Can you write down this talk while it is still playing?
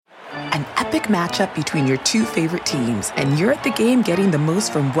An epic matchup between your two favorite teams, and you're at the game getting the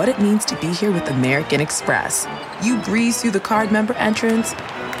most from what it means to be here with American Express. You breeze through the card member entrance,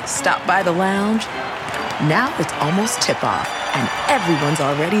 stop by the lounge. Now it's almost tip-off, and everyone's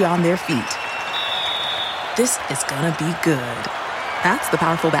already on their feet. This is gonna be good. That's the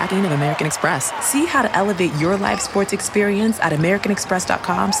powerful backing of American Express. See how to elevate your live sports experience at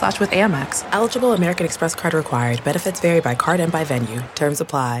americanexpress.com/withAmex. Eligible American Express card required. Benefits vary by card and by venue. Terms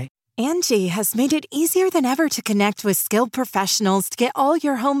apply. Angie has made it easier than ever to connect with skilled professionals to get all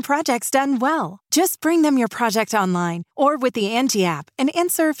your home projects done well. Just bring them your project online or with the Angie app and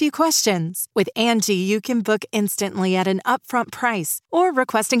answer a few questions. With Angie, you can book instantly at an upfront price or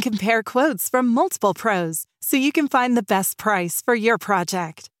request and compare quotes from multiple pros so you can find the best price for your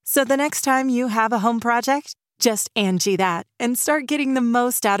project. So the next time you have a home project, just Angie that and start getting the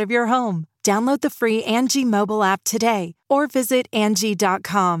most out of your home. Download the free Angie mobile app today or visit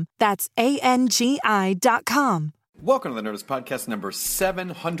Angie.com. That's ANGI.com. Welcome to the Nerdist Podcast number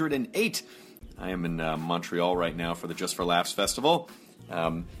 708. I am in Montreal right now for the Just for Laughs Festival.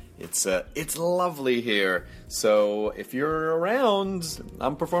 It's lovely here. So if you're around,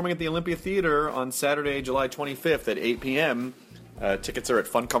 I'm performing at the Olympia Theater on Saturday, July 25th at 8 p.m. Tickets are at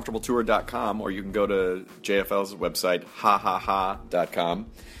funkomfortabletour.com, or you can go to JFL's website, hahaha.com.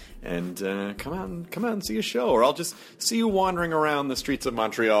 And come out and see a show, or I'll just see you wandering around the streets of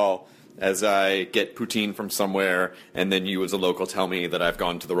Montreal as I get poutine from somewhere, and then you as a local tell me that I've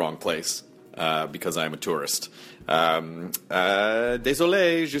gone to the wrong place because I'm a tourist.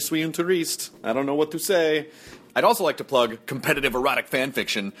 Désolé, je suis un touriste. I don't know what to say. I'd also like to plug competitive erotic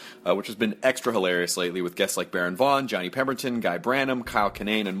fanfiction, which has been extra hilarious lately with guests like Baron Vaughn, Johnny Pemberton, Guy Branum, Kyle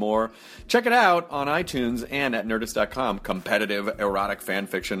Kinane, and more. Check it out on iTunes and at Nerdist.com. Competitive erotic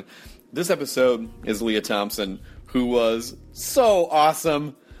fanfiction. This episode is Lea Thompson, who was so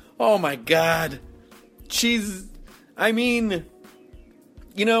awesome. Oh my god. If you've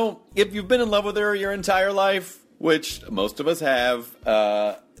been in love with her your entire life, which most of us have,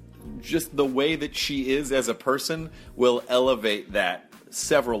 just the way that she is as a person will elevate that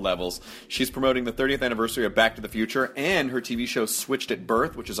several levels. She's promoting the 30th anniversary of Back to the Future and her TV show Switched at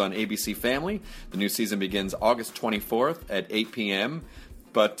Birth, which is on ABC Family. The new season begins August 24th at 8 p.m.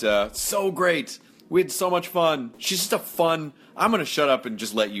 But so great. We had so much fun. She's just a fun... I'm going to shut up and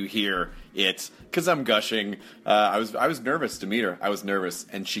just let you hear it, because I'm gushing. I was nervous to meet her. I was nervous,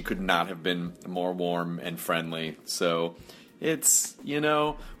 and she could not have been more warm and friendly. So... it's,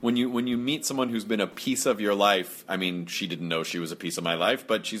 when you meet someone who's been a piece of your life, I mean, she didn't know she was a piece of my life,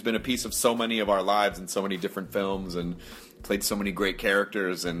 but she's been a piece of so many of our lives in so many different films and played so many great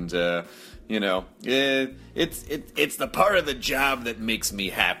characters, and, it's the part of the job that makes me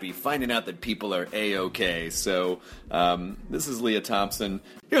happy, finding out that people are A-okay. So, this is Lea Thompson.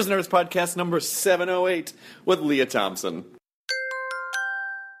 Here's Nerdist Podcast number 708 with Lea Thompson.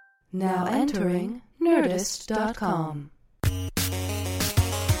 Now entering Nerdist.com.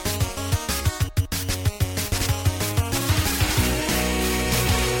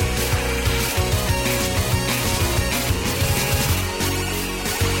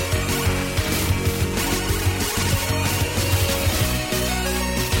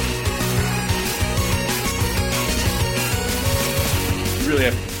 Really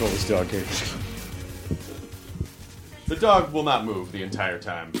have to control this dog here. The dog will not move the entire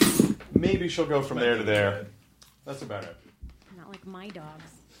time. Maybe she'll go from there to there. That's about it. Not like my dogs.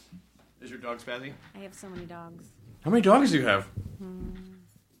 Is your dog spazzy? I have so many dogs. How many dogs do you have?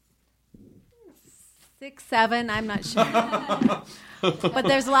 6, 7, I'm not sure. But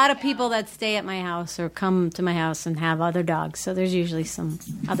there's a lot of people that stay at my house or come to my house and have other dogs. So there's usually some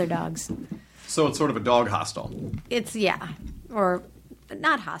other dogs. So it's sort of a dog hostel. It's, or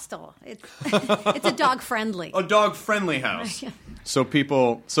not hostile. It's a dog-friendly. A dog-friendly house. So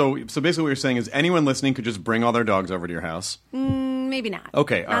people, so basically what you're saying is anyone listening could just bring all their dogs over to your house? Maybe not.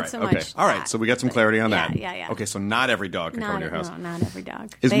 Okay, all right. Not so much. All right, so we got some clarity on that. Yeah. Okay, so not every dog can come to your house. No, not every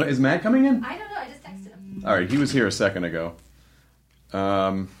dog. Is Matt coming in? I don't know, I just texted him. All right, he was here a second ago.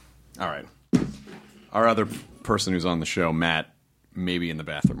 All right. Our other person who's on the show, Matt, may be in the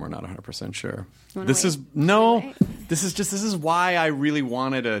bathroom. We're not 100% sure. This is why I really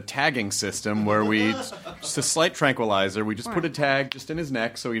wanted a tagging system where we just a slight tranquilizer. We just put a tag just in his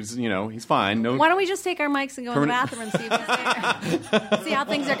neck, so he's he's fine. No. Why don't we just take our mics and go in the bathroom and see if he's there? See how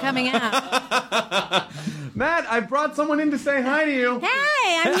things are coming out. Matt, I brought someone in to say hi to you.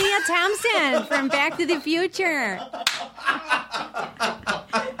 Hey, I'm Lea Thompson from Back to the Future.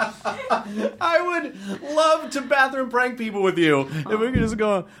 I would love to bathroom prank people with you. If we could just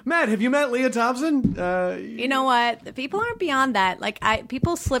go, Matt, have you met Lea Thompson? You know what? People aren't beyond that. Like,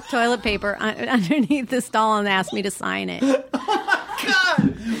 people slip toilet paper underneath the stall and ask me to sign it.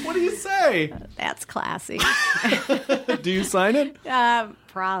 God, what do you say? That's classy. Do you sign it?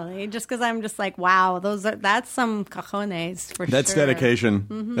 Probably. Just because I'm just like, wow, that's some cojones for sure. That's dedication.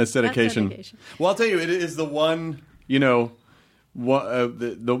 Mm-hmm. That's dedication. Well, I'll tell you, it is the one, the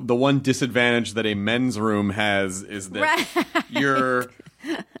one disadvantage that a men's room has is that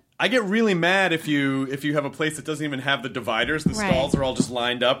I get really mad if you have a place that doesn't even have the dividers. The stalls are all just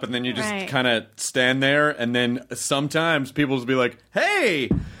lined up, and then you just kind of stand there, and then sometimes people will be like, hey,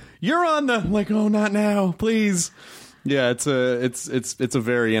 you're on the... I'm like, oh, not now, please. Yeah, it's a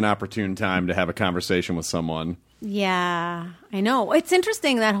very inopportune time to have a conversation with someone. Yeah, I know. It's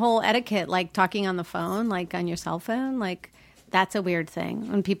interesting, that whole etiquette, like talking on the phone, like on your cell phone, like that's a weird thing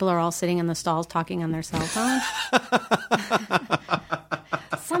when people are all sitting in the stalls talking on their cell phone.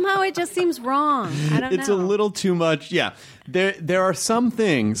 Somehow it just seems wrong. I don't know. It's a little too much. Yeah, there are some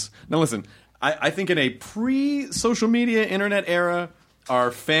things. Now listen, I think in a pre-social media internet era,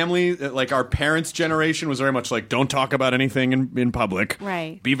 our family, like our parents' generation, was very much like, don't talk about anything in public.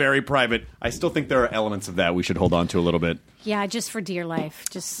 Right. Be very private. I still think there are elements of that we should hold on to a little bit. Yeah, just for dear life.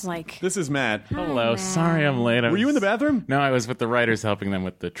 Just like... This is Matt. Hello. Matt. Sorry I'm late. Were you in the bathroom? No, I was with the writers helping them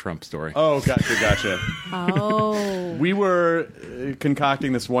with the Trump story. Oh, gotcha. Oh. We were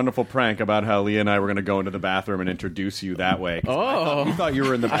concocting this wonderful prank about how Leah and I were going to go into the bathroom and introduce you that way. Oh. We thought you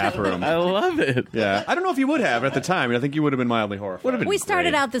were in the bathroom. I love it. Yeah. I don't know if you would have at the time. I think you would have been mildly horrified. We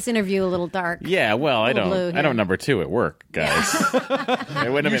started out this interview a little dark. Yeah, well, I blue don't number 2 at work, guys. I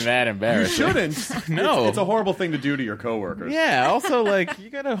wouldn't have been that You embarrassed. shouldn't. No. It's a horrible thing to do to your coworkers. Yeah, also, like, you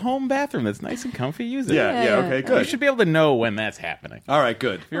got a home bathroom that's nice and comfy. Use it. Yeah, okay, You good. should be able to know when that's happening. All right,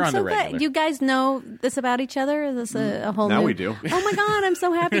 good. If you're on the regular. You guys know this about each other? Is this a whole Now new... we do. Oh my God, I'm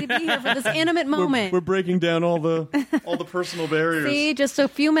so happy to be here for this intimate moment. We're breaking down all the personal barriers. See, just a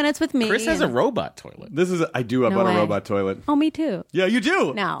few minutes with me. Chris has a robot toilet. I do. I No bought way. a robot toilet. Oh, me too. Yeah, you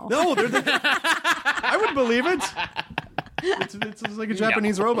do. No. I wouldn't believe it. It's like a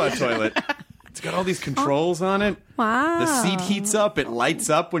Japanese robot toilet. It's got all these controls on it. Wow. The seat heats up. It lights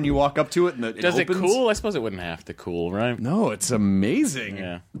up when you walk up to it, and it Does opens. it cool? I suppose it wouldn't have to cool, right? No, it's amazing.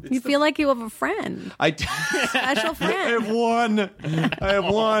 Yeah. You feel like you have a friend. Special friend. I have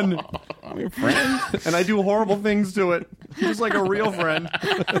one. I'm your friend. And I do horrible things to it, just like a real friend.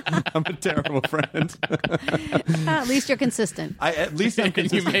 I'm a terrible friend. At least you're consistent. At least I'm You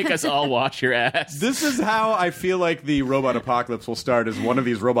consistent. make us all wash your ass. This is how I feel like the robot apocalypse will start, is one of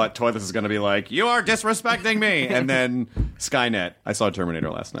these robot toilets is going to be like, you are disrespecting me. And then Skynet. I saw Terminator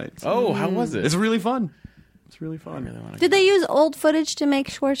last night. Oh, how was it? It's really fun. It's really fun. Did they use old footage to make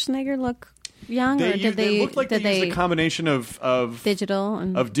Schwarzenegger look young, or did It looked like they used a combination of digital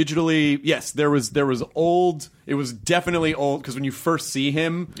and digitally. Yes, there was old. It was definitely old, because when you first see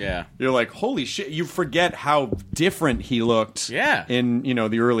him, you're like, holy shit! You forget how different he looked. Yeah. In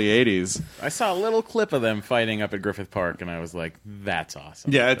the early '80s. I saw a little clip of them fighting up at Griffith Park, and I was like, "That's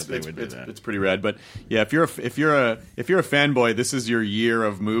awesome." Yeah, that they would do that. it's pretty rad. But yeah, if you're a fanboy, this is your year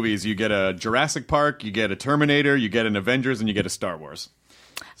of movies. You get a Jurassic Park, you get a Terminator, you get an Avengers, and you get a Star Wars.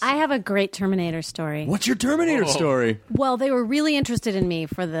 I have a great Terminator story. What's your Terminator story? Well, they were really interested in me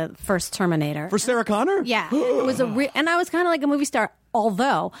for the first Terminator. For Sarah Connor? Yeah. It was and I was kind of like a movie star,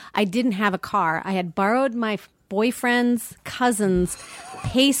 although I didn't have a car. I had borrowed my boyfriend's cousin's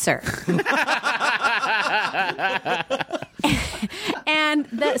Pacer. And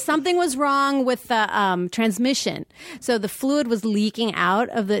something was wrong with the transmission. So the fluid was leaking out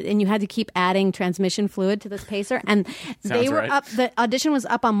and you had to keep adding transmission fluid to this Pacer. And they were right. the audition was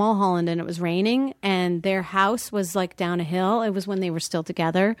up on Mulholland, and it was raining, and their house was like down a hill. It was when they were still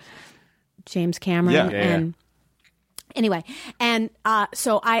together, James Cameron. And anyway, and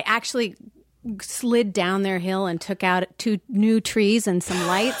so I actually slid down their hill and took out 2 new trees and some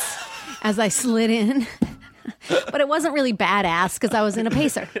lights as I slid in. But it wasn't really badass because I was in a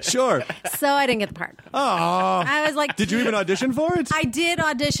Pacer. Sure. So I didn't get the part. Oh. I was like... Did you even audition for it? I did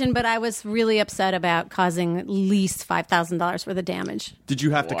audition, but I was really upset about causing at least $5,000 worth of damage. Did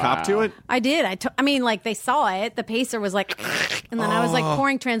you have to cop to it? I did. I mean, like, they saw it. The Pacer was like... And then I was like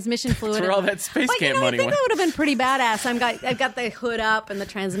pouring transmission fluid. That's where all that Space Camp money I think went. that would have been pretty badass. I've got the hood up and the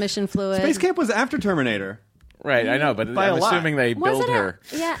transmission fluid. Space Camp was after Terminator. Right, I know, but By I'm a lot. assuming they Was billed it her.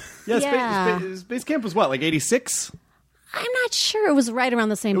 Yeah. Yeah, Space Camp was what, like 86? I'm not sure. It was right around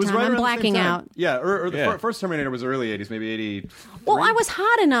the same time. I'm blacking out. Yeah, or the first Terminator was early 80s, maybe 80. Well, I was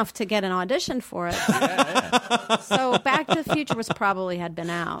hot enough to get an audition for it. So Back to the Future had been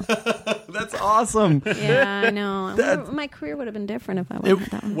out. That's awesome. Yeah, I know. My career would have been different if I went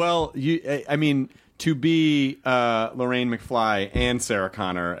with that one. Well, I mean, to be Lorraine McFly and Sarah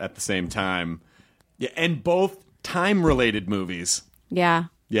Connor at the same time, and both time-related movies. Yeah.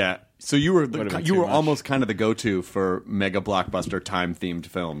 Yeah. So you were almost kind of the go-to for mega blockbuster time-themed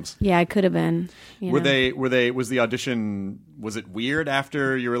films. Yeah, I could have been. Was the audition, was it weird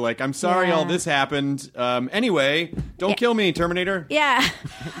after you were like, I'm sorry all this happened. Anyway, don't kill me, Terminator. Yeah.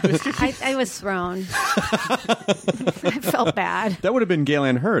 I was thrown. I felt bad. That would have been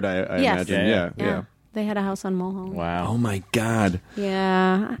Galen Hurd, I imagine. Yeah. They had a house on Mulholland. Wow. Oh, my God.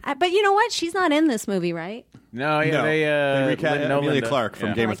 Yeah. But you know what? She's not in this movie, right? No, they recast Emilia Clarke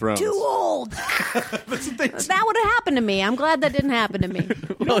from Game of Thrones. Too old. That would have happened to me. I'm glad that didn't happen to me.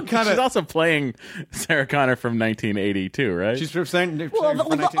 Well, she's also playing Sarah Connor from 1982, right? She's from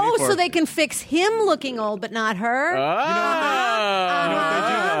 1984. So they can fix him looking old, but not her?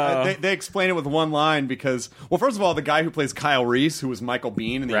 They explain it with one line because, well, first of all, the guy who plays Kyle Reese, who was Michael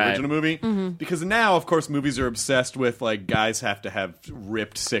Biehn in the original movie, because now, of course, movies are obsessed with, like, guys have to have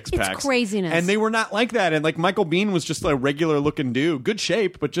ripped six-packs. It's craziness. And they were not like that. And, like, Michael Biehn was just a regular-looking dude. Good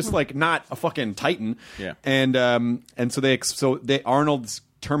shape, but just, like, not a fucking titan. Yeah. And Arnold's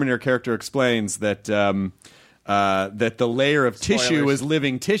Terminator character explains that that the layer of tissue is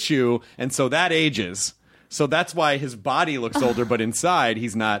living tissue, and so that ages. So that's why his body looks older, but inside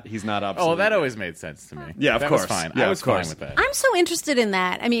he's not obsolete. Oh, that always made sense to me. Yeah, of course. Was fine. Yeah, I was fine with that. I'm so interested in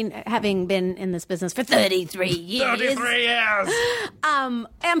that. I mean, having been in this business for 33 years. 33 years! I'm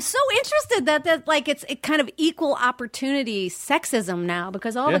so interested that like it's kind of equal opportunity sexism now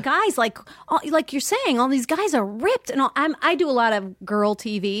because all the guys, like you're saying, all these guys are ripped. And I do a lot of girl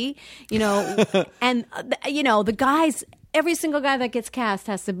TV, and, the guys, every single guy that gets cast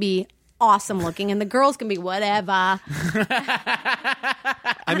has to be awesome looking, and the girls can be whatever. I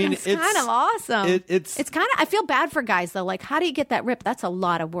mean, it's kind of awesome. It's kind of. I feel bad for guys though. Like, how do you get that rip? That's a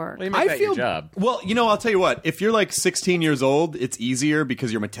lot of work. Well, you make that your job. Well, I'll tell you what. If you're like 16 years old, it's easier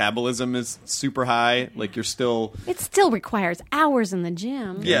because your metabolism is super high. Like you're still. It still requires hours in the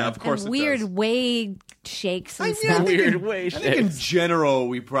gym. Yeah, of course. And weird weight shakes and stuff. I think in general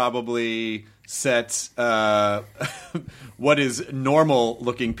we probably set what is normal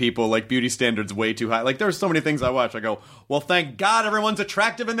looking people, like beauty standards, way too high. Like there's so many things I watch, I go, well, thank God everyone's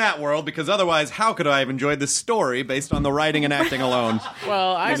attractive in that world, because otherwise how could I have enjoyed this story based on the writing and acting alone?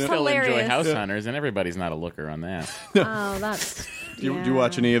 Well, I still hilarious. enjoy House Hunters, and everybody's not a looker on that. Oh, that's do you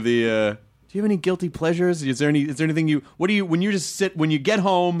watch any of the do you have any guilty pleasures? Is there anything when you get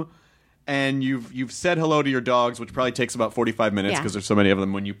home and you've said hello to your dogs, which probably takes about 45 minutes because there's so many of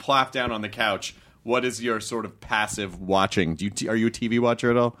them. When you plop down on the couch, what is your sort of passive watching? Are you a TV watcher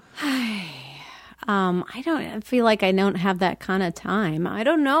at all? I feel like I don't have that kind of time. I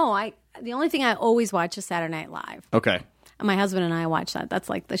don't know. The only thing I always watch is Saturday Night Live. Okay. And my husband and I watch that. That's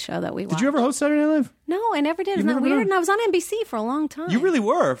like the show that we watch. Did you ever host Saturday Night Live? No, I never did. Isn't that weird? And I was on NBC for a long time. You really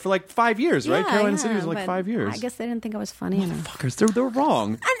were for like 5 years, right? Carolina City was but like 5 years. I guess they didn't think I was funny enough. Motherfuckers, they're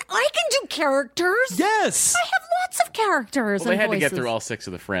wrong. And I can do characters. Yes. I have lots of characters. Well, they had voices. to get through all 6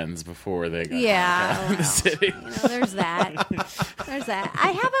 of the Friends before they got in the city. There's that.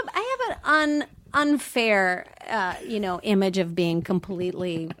 I have an unfair, image of being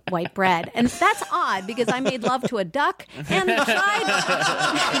completely white bread, and that's odd because I made love to a duck and tried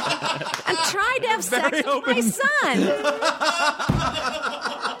to have sex with my son.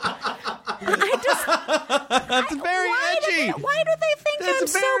 That's very edgy. Why do they think I'm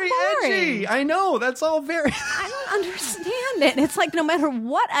so boring? Edgy. I know. That's all very. I don't understand it. It's like no matter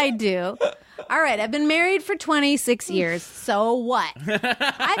what I do. All right, I've been married for 26 years. So what?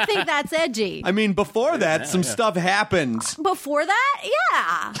 I think that's edgy. I mean, before that, some stuff happened. Before that,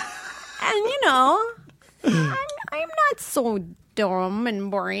 yeah. And I'm not so dumb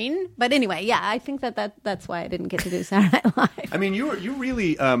and boring. But anyway, yeah, I think that's why I didn't get to do Saturday Night Live. I mean, you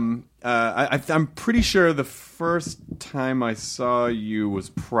really. I'm pretty sure the first time I saw you was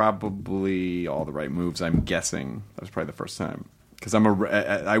probably All the Right Moves. I'm guessing that was probably the first time. Because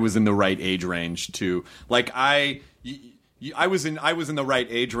I was in the right age range to I was in the right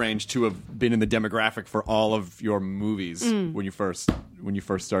age range to have been in the demographic for all of your movies when you first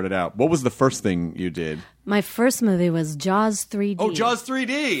started out. What was the first thing you did? My first movie was Jaws 3D. Oh, Jaws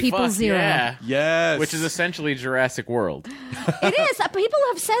 3D. People Zero. Yeah. Yes. Which is essentially Jurassic World. It is. People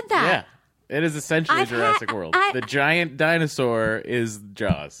have said that. Yeah. It is essentially Jurassic World. The giant dinosaur is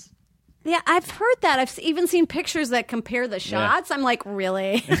Jaws. Yeah, I've heard that. I've even seen pictures that compare the shots. I'm like,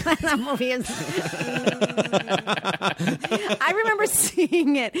 really? That movie is. I remember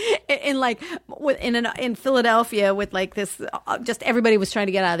seeing it in Philadelphia with like this. Just everybody was trying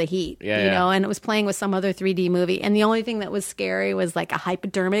to get out of the heat, and it was playing with some other 3D movie. And the only thing that was scary was like a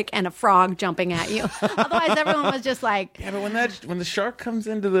hypodermic and a frog jumping at you. Otherwise, everyone was just like. Yeah, but when the shark comes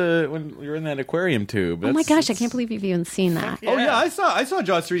into when you're in that aquarium tube. Oh my gosh! I can't believe you've even seen that. Yeah. Oh yeah, I saw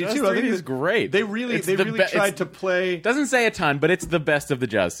Jaws 3D too. I think it's great. They really tried to play. Doesn't say a ton, but it's the best of the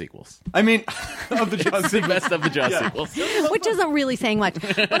Jaws sequels. I mean, of the Jaws, it's the best of the Jaws sequels, which isn't really saying much.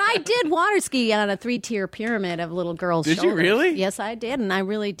 But I did water ski on a 3-tier pyramid of little girls' Did shoulders. you really? Yes, I did, and I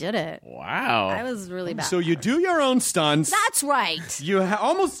really did it. Wow, I was really bad. So you do your own stunts. That's right. You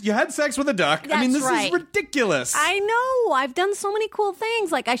had sex with a duck. That's I mean, this right. is ridiculous. I know. I've done so many cool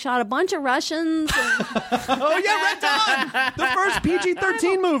things. Like I shot a bunch of Russians. Oh yeah, Red Dawn, the first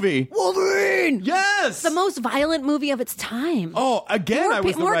PG-13 movie. Wolverine. Yes, the most violent movie of its time. Oh, again, I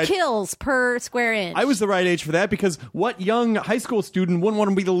was the more right kills per square inch. I was the right age for that because what young high school student wouldn't want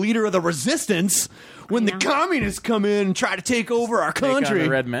to be the leader of the resistance when the communists come in and try to take over our country? Take on the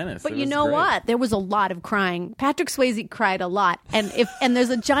Red Menace. But you know what? There was a lot of crying. Patrick Swayze cried a lot, and there's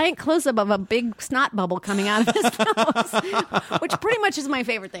a giant close-up of a big snot bubble coming out of his nose, which pretty much is my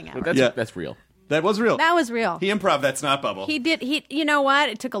favorite thing ever. But that's real. That was real. That was real. He improv that snot bubble. He did. You know what?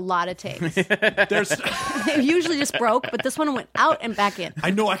 It took a lot of takes. It usually just broke, but this one went out and back in.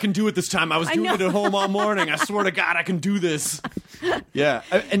 I know I can do it this time. I was doing it at home all morning. I swear to God, I can do this. Yeah.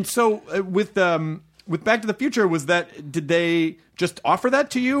 And so with Back to the Future, did they just offer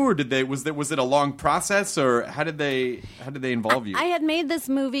that to you, or was it a long process, or how did they involve you? I had made this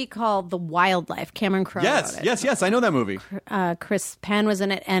movie called The Wildlife. Cameron Crowe wrote it. Yes, I know that movie. Chris Penn was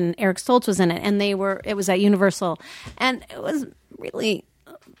in it, and Eric Stoltz was in it, and it was at Universal, and it was really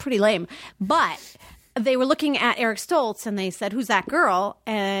pretty lame, but they were looking at Eric Stoltz and they said, "Who's that girl?"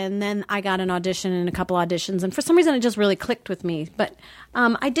 And then I got an audition and a couple auditions, and for some reason it just really clicked with me. But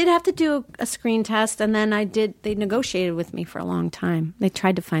I did have to do a screen test, and then they negotiated with me for a long time. They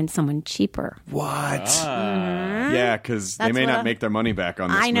tried to find someone cheaper. What? Yeah, because they may not make their money back on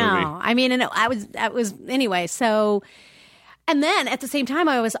this movie. I know. I mean, and I was anyway. So, and then at the same time,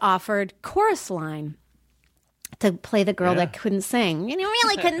 I was offered chorus line to play the girl that couldn't sing. You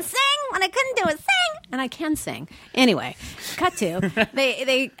really couldn't sing? What I couldn't do is sing, and I can sing. Anyway, cut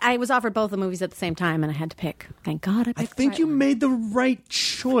to I was offered both the movies at the same time, and I had to pick. Thank God I picked. I think you made the right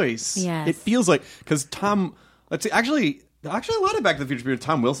choice. Yes. It feels like because Tom. Let's see. Actually, a lot of Back to the Future.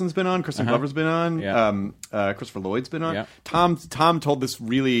 Tom Wilson's been on. Kristen Glover's been on. Yeah. Christopher Lloyd's been on. Yeah. Tom told this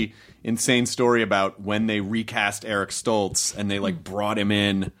really insane story about when they recast Eric Stoltz and they brought him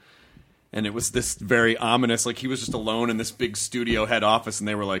in. And it was this very ominous, he was just alone in this big studio head office, and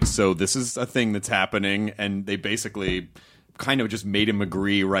they were like, so this is a thing that's happening, and they basically kind of just made him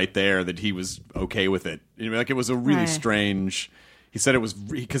agree right there that he was okay with it. It was a really strange... He said it was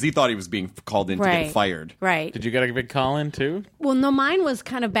because he thought he was being called in to get fired. Right. Did you get a big call in too? Well, no, mine was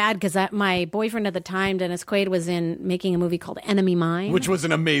kind of bad because my boyfriend at the time, Dennis Quaid, was making a movie called Enemy Mine. Which was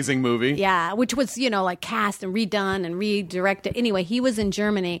an amazing movie. Yeah, which was, cast and redone and redirected. Anyway, he was in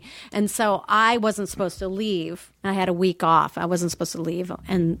Germany, and so I wasn't supposed to leave. I had a week off. I wasn't supposed to leave,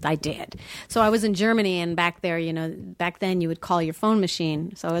 and I did. So I was in Germany, and back there, back then you would call your phone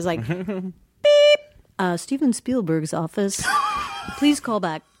machine. So I was like, beep, Steven Spielberg's office. Please call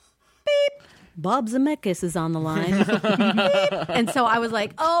back. Beep. Bob Zemeckis is on the line. Beep. And so I was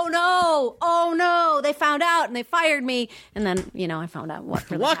like, oh no, they found out and they fired me. And then, I found out what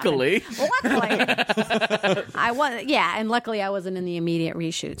really Luckily. happened. Well, luckily. And luckily I wasn't in the immediate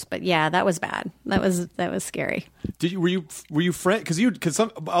reshoots. But yeah, that was bad. That was scary. Were you friend?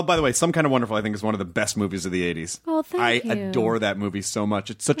 By the way, Some Kind of Wonderful, I think, is one of the best movies of the 80s. Oh, thank you. I adore that movie so much.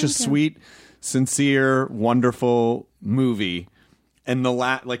 It's such a sweet, sincere, wonderful movie. And the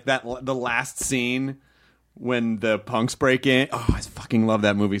last scene when the punks break in, I fucking love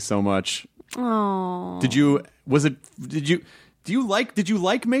that movie so much. Oh. Did you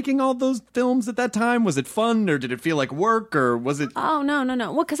like making all those films at that time? Was it fun, or did it feel like work, or was it? Oh, no.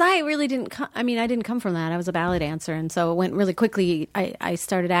 Well, because I really didn't I didn't come from that. I was a ballet dancer, and so it went really quickly. I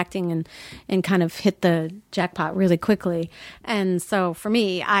started acting and kind of hit the jackpot really quickly. And so for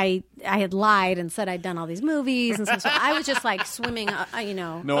me, I had lied and said I'd done all these movies and stuff. So I was just swimming,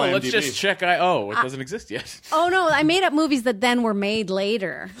 No, let's just check. It doesn't exist yet. Oh, no, I made up movies that then were made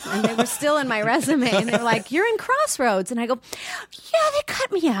later, and they were still in my resume, and they were like, "You're in Crossroads," and I go, "Yeah, they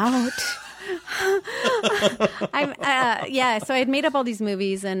cut me out." So I had made up all these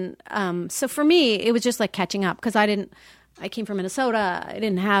movies, and so for me, it was just like catching up because I came from Minnesota. I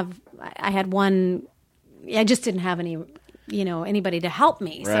didn't have I had one. I just didn't have any, anybody to help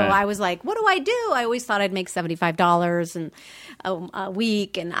me. So I was like, what do I do? I always thought I'd make $75 and a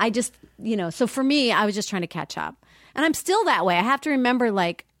week, and I just, So for me, I was just trying to catch up, and I'm still that way. I have to remember,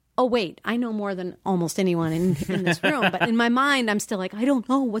 like, oh, wait, I know more than almost anyone in this room. But in my mind, I'm still like, I don't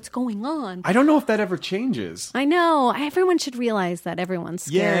know what's going on. I don't know if that ever changes. I know. Everyone should realize that everyone's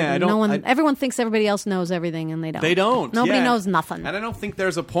scared. Yeah, everyone thinks everybody else knows everything, and they don't. They don't. Nobody knows nothing. And I don't think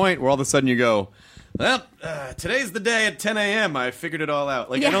there's a point where all of a sudden you go, well, today's the day at 10 a.m. I figured it all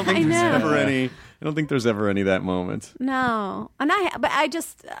out. Like, I don't think there's ever any. I don't think there's ever any that moment. No. But I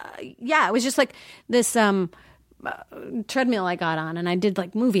just, it was just like this treadmill I got on, and I did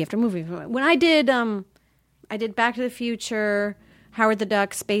like movie after movie. When I did Back to the Future, Howard the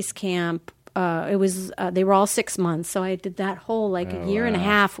Duck, Space Camp. It was they were all 6 months, so I did that whole a year and a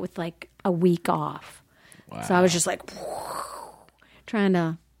half with like a week off. Wow. So I was just like trying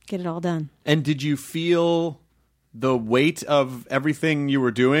to get it all done. And did you feel the weight of everything you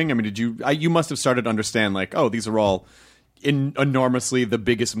were doing? I mean, you must have started to understand, like, oh, these are all enormously the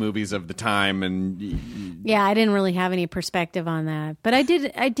biggest movies of the time, and yeah, I didn't really have any perspective on that, but I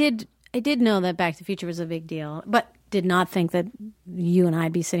did know that Back to the Future was a big deal, but did not think that you and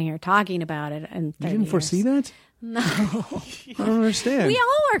I'd be sitting here talking about it. And you didn't foresee that? No. I don't understand. We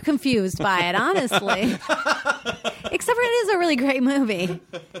all are confused by it, honestly. Except for it is a really great movie.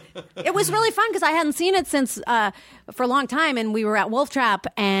 It was really fun because I hadn't seen it since for a long time, and we were at Wolf Trap,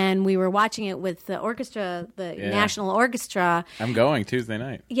 and we were watching it with the orchestra, the National Orchestra. I'm going Tuesday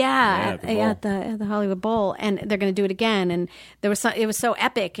night. Yeah, at the Hollywood Bowl, and they're going to do it again. And it was so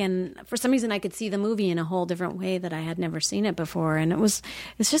epic, and for some reason I could see the movie in a whole different way that I had never seen it before, and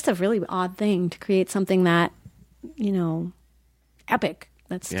it's just a really odd thing to create something that, epic.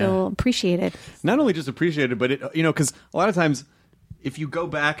 That's still appreciated. Not only just appreciated, but it, because a lot of times, if you go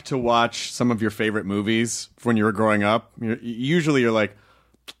back to watch some of your favorite movies when you were growing up, usually you're like,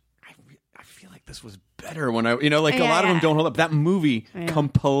 I feel like this was better when a lot of them don't hold up. That movie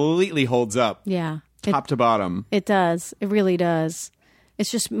completely holds up. Yeah, top to bottom. It does. It really does.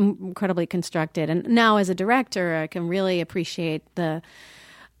 It's just incredibly constructed. And now, as a director, I can really appreciate the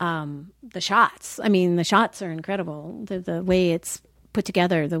shots. I mean, the shots are incredible. The way it's put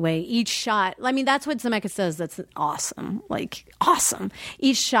together, the way each shot, I mean, that's what Zemeckis says, that's awesome. Like, awesome.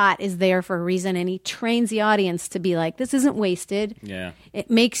 Each shot is there for a reason, and he trains the audience to be like, this isn't wasted. Yeah.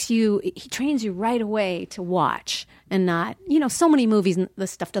 He trains you right away to watch, and not, so many movies,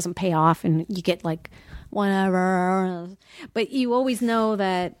 this stuff doesn't pay off, and you get like, whatever. But you always know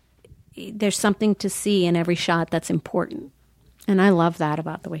that there's something to see in every shot that's important. And I love that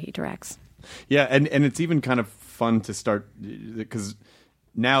about the way he directs. Yeah, and it's even kind of fun to start, because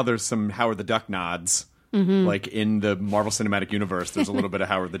now there's some Howard the Duck nods. Mm-hmm. Like in the Marvel Cinematic Universe, there's a little bit of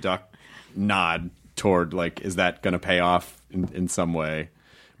Howard the Duck nod toward, like, is that going to pay off in some way?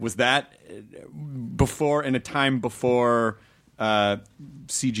 Was that in a time before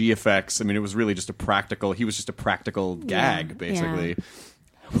CG effects? I mean, it was really just he was just a practical gag, basically. Yeah.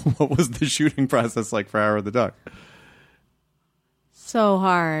 What was the shooting process like for Howard the Duck? So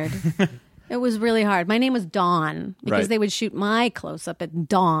hard. It was really hard. My name was Dawn because they would shoot my close up at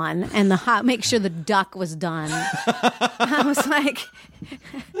dawn and make sure the duck was done. I was like,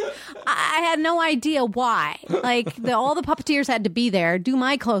 I had no idea why. Like all the puppeteers had to be there, do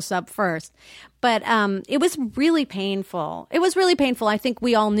my close up first. But it was really painful. It was really painful. I think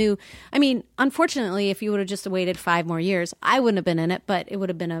we all knew. I mean, unfortunately, if you would have just waited 5 more years, I wouldn't have been in it, but it would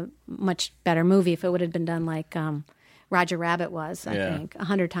have been a much better movie if it would have been done like Roger Rabbit was, I think,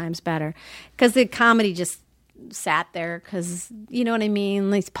 100 times better. Because the comedy just sat there because, you know what I mean?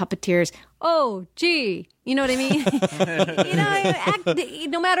 These puppeteers, oh, gee, you know what I mean?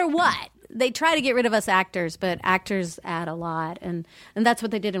 No matter what. They try to get rid of us actors, but actors add a lot. And that's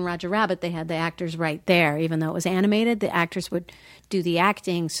what they did in Roger Rabbit. They had the actors right there. Even though it was animated, the actors would do the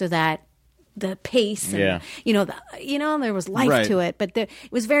acting so that the pace and, there was life to it. But it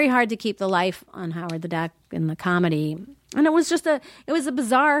was very hard to keep the life on Howard the Duck in the comedy. And it was just a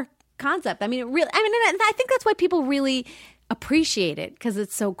bizarre concept. I mean, I think that's why people really appreciate it, because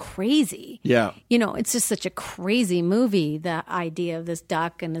it's so crazy. Yeah. It's just such a crazy movie, the idea of this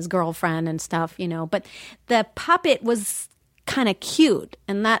duck and his girlfriend and stuff, But the puppet was kind of cute,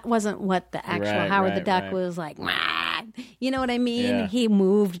 and that wasn't what the actual Howard the Duck was like. Wah! You know what I mean? Yeah. He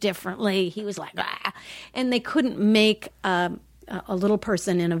moved differently. He was like, wah! And they couldn't make a little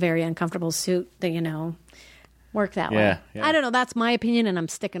person in a very uncomfortable suit. work that way. Yeah. I don't know. That's my opinion, and I'm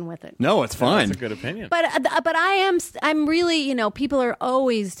sticking with it. No, it's fine. That's a good opinion. But I'm really, people are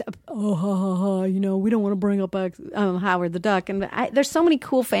always, we don't want to bring up Howard the Duck. And there's so many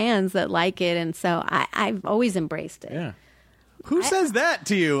cool fans that like it. And so I've always embraced it. Yeah. Who says that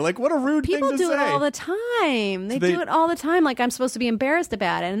to you? Like, what a rude thing to say. People do it all the time. They do it all the time. Like, I'm supposed to be embarrassed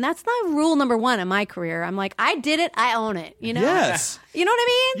about it. And that's not rule number one in my career. I'm like, I did it. I own it. Yes. You know what I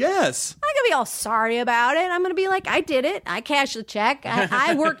mean? Yes. I'm not going to be all sorry about it. I'm going to be like, I did it. I cashed the check.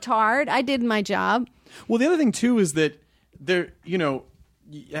 I worked hard. I did my job. Well, the other thing, too, is that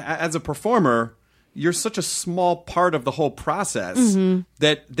as a performer, you're such a small part of the whole process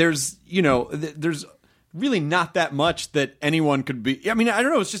that there's really not that much that anyone could be. I mean, I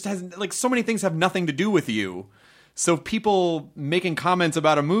don't know. It's just so many things have nothing to do with you. So people making comments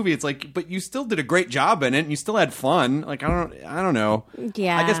about a movie, it's like, but you still did a great job in it, and you still had fun. Like, I don't know.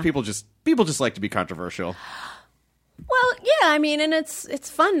 Yeah. I guess people just like to be controversial. Well, yeah, I mean, and it's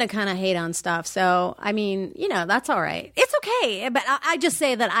fun to kind of hate on stuff. So, I mean, that's all right. It's okay. But I just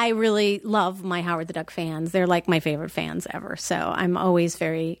say that I really love my Howard the Duck fans. They're like my favorite fans ever. So I'm always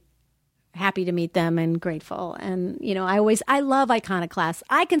very happy to meet them and grateful. And, I love iconoclasts.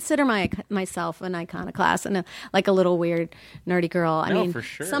 I consider myself an iconoclast and like a little weird nerdy girl. I mean, for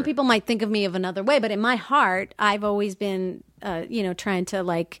sure. Some people might think of me of another way, but in my heart, I've always been, trying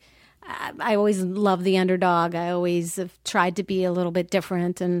to I always love the underdog. I always have tried to be a little bit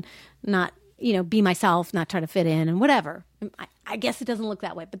different and not, be myself, not try to fit in and whatever. I guess it doesn't look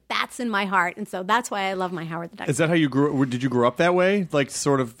that way, but that's in my heart. And so that's why I love my Howard the Duck. Is that how you grew? Did you grow up that way? Like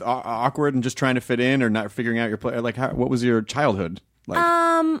sort of awkward and just trying to fit in or not figuring out your play? Like, what was your childhood like?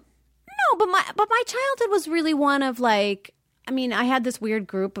 No, but my childhood was really one of I had this weird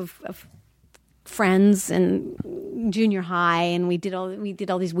group of friends in junior high, and we did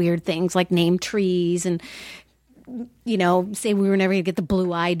all these weird things like name trees and say we were never gonna get the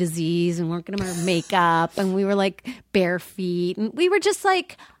blue eye disease and weren't gonna wear makeup, and we were like bare feet, and we were just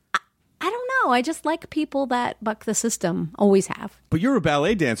like, I don't know, I just like people that buck the system, always have. But you're a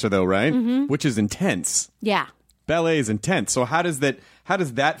ballet dancer though, right? Mm-hmm. Which is intense. Yeah. Ballet is intense. So how does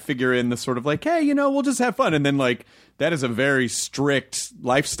that figure in the sort of like, hey, we'll just have fun, and then like that is a very strict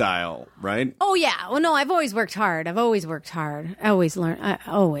lifestyle, right? Oh yeah. Well, no, I've always worked hard. I always learn.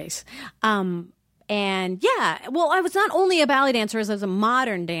 Always. And yeah, well, I was not only a ballet dancer, I was a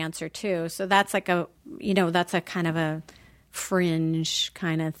modern dancer too. So that's like that's a kind of a fringe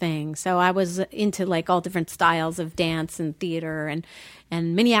kind of thing. So I was into like all different styles of dance and theater,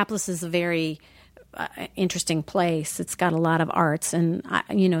 and Minneapolis is a very interesting place. It's got a lot of arts, and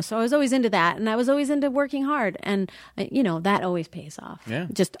so I was always into that, and I was always into working hard, and that always pays off. Yeah,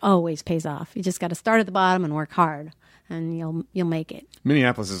 it just always pays off. You just got to start at the bottom and work hard, and you'll make it.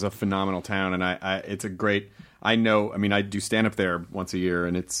 Minneapolis is a phenomenal town, and it's a great. I know. I mean, I do stand up there once a year,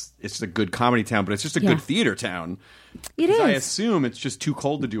 and it's a good comedy town, but it's just a good theater town. It is. I assume it's just too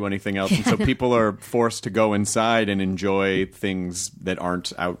cold to do anything else, and so people are forced to go inside and enjoy things that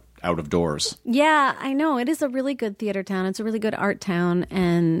aren't out of doors. Yeah, I know. It is a really good theater town. It's a really good art town,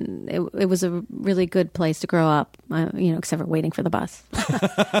 and it was a really good place to grow up, except for waiting for the bus.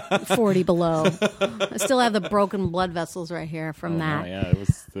 40 below. I still have the broken blood vessels right here from that. Yeah, it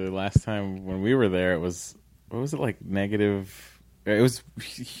was the last time when we were there, it was, what was it, like negative... It was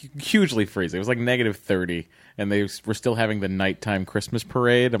hugely freezing. It was like negative 30, and they were still having the nighttime Christmas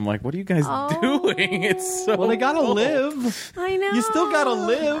parade. I'm like, what are you guys doing? It's so they gotta live. I know. You still gotta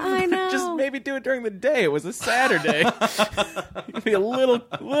live. I know. Just maybe do it during the day. It was a Saturday. It'd be a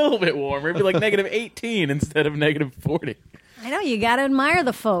little bit warmer. It'd be like negative 18 instead of negative 40. I know, you got to admire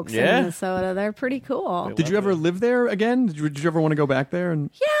the folks in Minnesota. They're pretty cool. Did you ever live there again? Did you ever want to go back there? And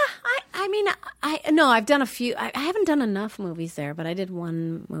I've done a few. I haven't done enough movies there, but I did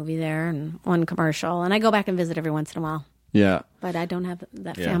one movie there and one commercial, and I go back and visit every once in a while. Yeah, but I don't have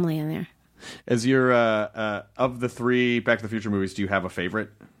that family in there. As your of the 3 Back to the Future movies, do you have a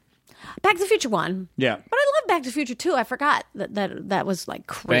favorite? Back to the Future 1. Yeah. But I love Back to the Future 2. I forgot that was like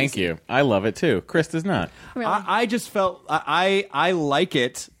crazy. Thank you. I love it too. Chris does not. Really? I just felt I like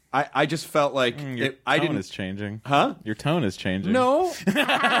it. I just felt like your tone is changing. Huh? Your tone is changing. No.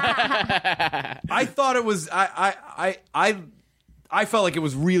 I thought it was I felt like it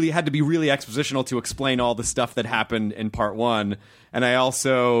was had to be really expositional to explain all the stuff that happened in part 1, and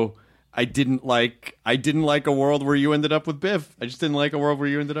I didn't like a world where you ended up with Biff. I just didn't like a world where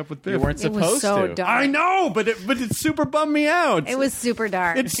you ended up with Biff. You weren't supposed it was so to. Dark. I know, but it super bummed me out. It was super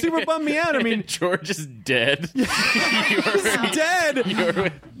dark. It super bummed me out. I mean, George is dead. He's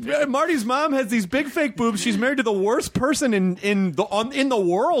dead. Marty's mom has these big fake boobs. She's married to the worst person in the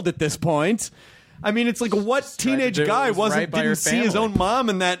world at this point. I mean, it's like what teenage guy didn't see his own mom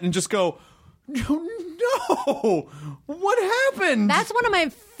in that and just go, no, what happened? That's one of my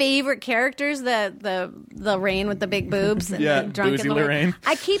favorite characters, the Lorraine with the big boobs. And drunk Boozy Lorraine.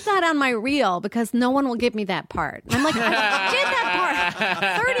 I keep that on my reel because no one will give me that part. I'm like, I did that part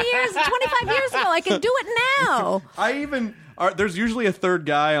 30 years, 25 years ago. I can do it now. There's usually a third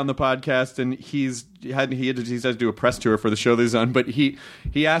guy on the podcast, and he had to do a press tour for the show that he's on. But he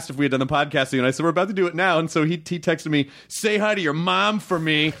asked if we had done the podcasting, and I said we're about to do it now. And so he texted me, "Say hi to your mom for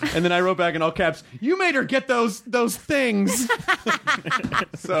me." And then I wrote back in all caps, "You made her get those things."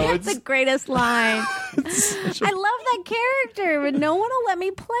 So That's the greatest line. I love that character, but no one will let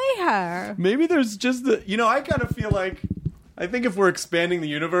me play her. Maybe there's just I kind of feel like. I think if we're expanding the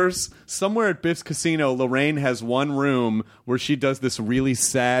universe, somewhere at Biff's Casino, Lorraine has one room where she does this really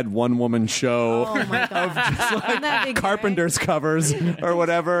sad one-woman show of just like Carpenter's covers or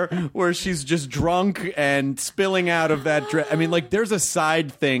whatever, where she's just drunk and spilling out of that dress. I mean, like, there's a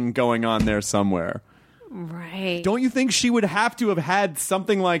side thing going on there somewhere. Right. Don't you think she would have to have had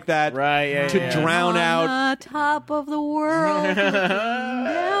something like that to drown out? On the top of the world,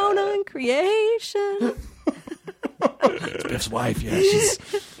 down on creation. It's Biff's wife,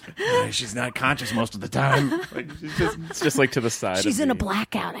 she's not conscious most of the time. Like, it's just like to the side. She's in a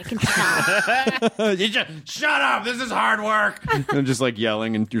blackout, I can tell. Shut up, this is hard work. And just like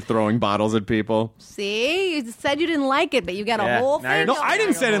yelling and you're throwing bottles at people. See, you said you didn't like it, but you got a whole thing. No, I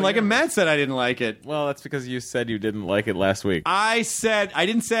didn't say I didn't like it. Matt said I didn't like it. Well, that's because you said you didn't like it last week. I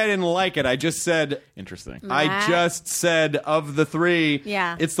didn't say I didn't like it. I just said interesting. I just said of the three,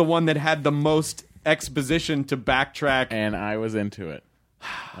 it's the one that had the most exposition to backtrack, and I was into it.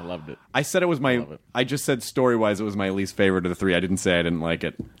 I loved it. I said it was I just said story-wise it was my least favorite of the three. I didn't say I didn't like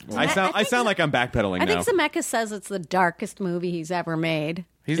it. Well, I sound like I'm backpedaling now. I think Zemeckis says it's the darkest movie he's ever made.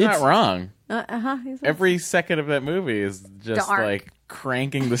 He's not wrong. He's Every second of that movie is just dark. Like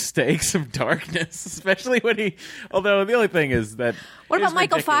cranking the stakes of darkness, especially when although the only thing is that what about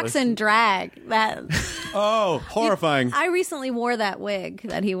Michael Fox in drag? That horrifying. I recently wore that wig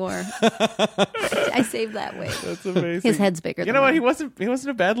that he wore. I saved that wig. That's amazing. His head's bigger. You know what? He wasn't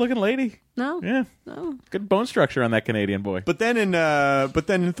a bad looking lady. No. Yeah. No. Good bone structure on that Canadian boy. But then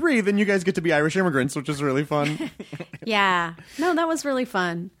in 3, then you guys get to be Irish immigrants, which is really fun. Yeah. No, that was really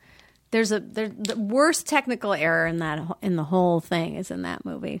fun. There's the worst technical error in the whole thing is in that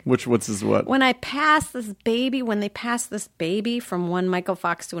movie. What's this what? When they pass this baby from one Michael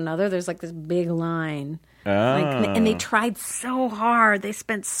Fox to another, there's like this big line. And they tried so hard. They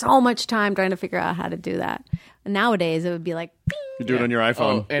spent so much time trying to figure out how to do that. And nowadays, it would be like... Bing! You do it on your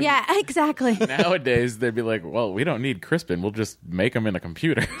iPhone. Yeah, exactly. Nowadays, they'd be like, well, we don't need Crispin. We'll just make them in a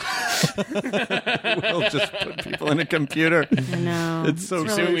computer. We'll just put people in a computer. I know. It's so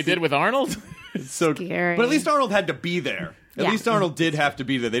See what we did with Arnold? It's so scary. But at least Arnold had to be there. At least Arnold did have to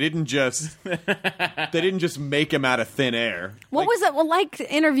be there. They didn't just make him out of thin air. What was it like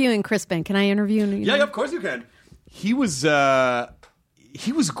interviewing Crispin? Can I interview him? Yeah, of course you can. He was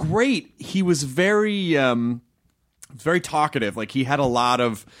great. He was very talkative. Like he had a lot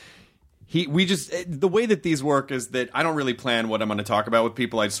of the way that these work is that I don't really plan what I'm going to talk about with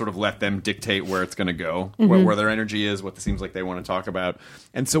people. I just sort of let them dictate where it's going to go, where their energy is, what it seems like they want to talk about.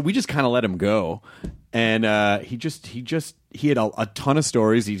 And so we just kind of let him go. And he had a ton of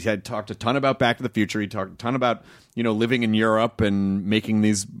stories. He had talked a ton about Back to the Future. He talked a ton about, living in Europe and making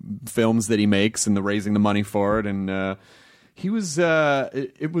these films that he makes and raising the money for it. And he was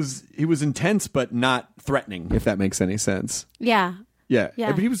intense, but not threatening, if that makes any sense. Yeah. Yeah,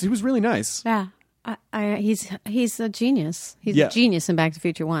 but he was really nice. Yeah, he's a genius. He's a genius in Back to the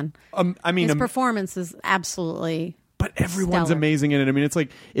Future 1. His performance is absolutely. But everyone's stellar. amazing in it. I mean,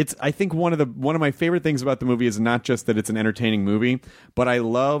 I think one of my favorite things about the movie is not just that it's an entertaining movie, but I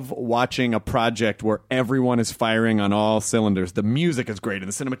love watching a project where everyone is firing on all cylinders. The music is great,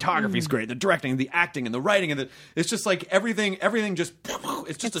 and the cinematography is great, the directing, the acting, and the writing, and it's just like everything just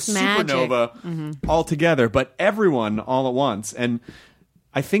it's just a supernova all together. But everyone all at once, and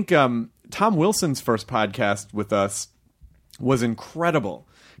I think Tom Wilson's first podcast with us was incredible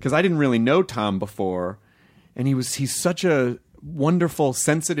because I didn't really know Tom before. And he's such a wonderful,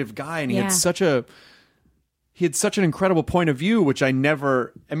 sensitive guy, and he had such an incredible point of view, which I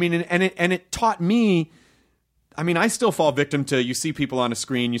never. I mean, and it taught me. I mean, I still fall victim to you see people on a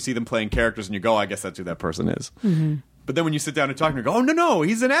screen, you see them playing characters, and you go, I guess that's who that person is. Mm-hmm. But then when you sit down and talk, and you go, oh no,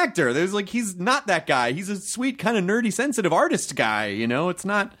 he's an actor. He's not that guy. He's a sweet, kind of nerdy, sensitive artist guy. It's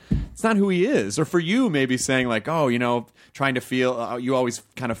not who he is. Or for you, maybe saying like, oh, trying to feel, you always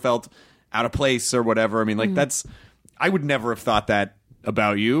kind of felt out of place or whatever. I mean, like I would never have thought that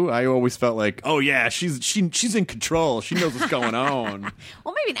about you. I always felt like, oh yeah, she's in control. She knows what's going on.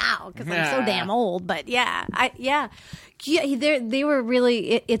 Well, maybe now because I'm so damn old. But yeah. They were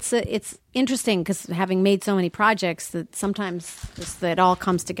really. It's interesting because having made so many projects that sometimes it all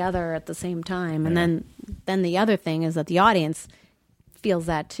comes together at the same time, and then the other thing is that the audience feels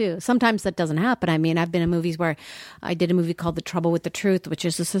that too. Sometimes that doesn't happen. I mean, I've been in movies where I did a movie called The Trouble with the Truth, which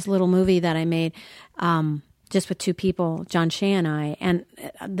is this little movie that I made. Just with two people, John Shea and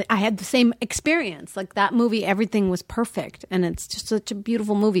I had the same experience. Like that movie, everything was perfect, and it's just such a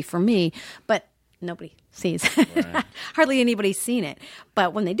beautiful movie for me. But nobody sees it. Right. Hardly anybody's seen it.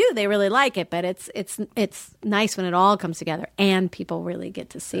 But when they do, they really like it. But it's nice when it all comes together and people really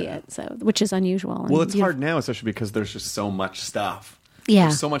get to see it. So, which is unusual. Well, it's hard now, especially because there's just so much stuff. Yeah.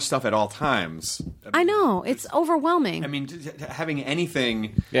 There's so much stuff at all times. I know. It's overwhelming. I mean, having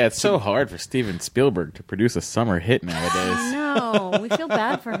anything... Yeah, it's so hard for Steven Spielberg to produce a summer hit nowadays. I know. We feel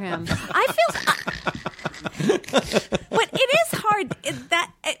bad for him. I feel... But it is hard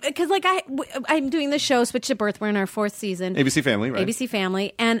because like I'm doing the show Switch to Birth. We're in our 4th season. ABC Family, right? ABC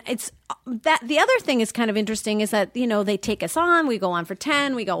Family, and it's that the other thing is kind of interesting is that they take us on. We go on for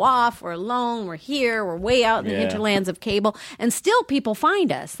 10. We go off. We're alone. We're here. We're way out in the hinterlands of cable, and still people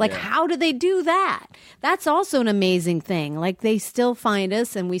find us. Like, how do they do that? That's also an amazing thing. Like they still find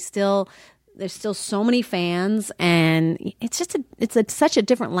us, and there's still so many fans, and it's such a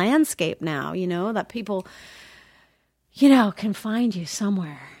different landscape now. That people, can find you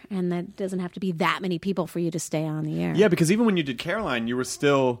somewhere, and that doesn't have to be that many people for you to stay on the air. Yeah, because even when you did Caroline, you were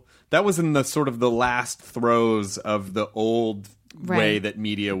still that was in the sort of the last throes of the old way that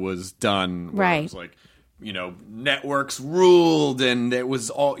media was done. Where it was like, networks ruled, and it was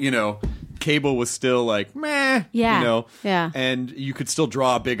all cable was still like meh, and you could still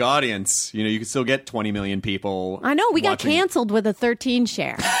draw a big audience. You could still get 20 million people. I know we got canceled with a 13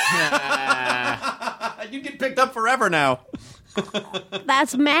 share. You get picked up forever now.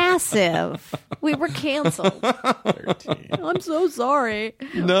 That's massive. We were canceled. 13. I'm so sorry.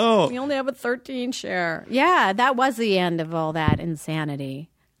 No, we only have a 13 share. Yeah, that was the end of all that insanity.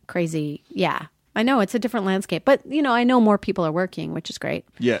 Crazy. Yeah. I know it's a different landscape, but I know more people are working, which is great.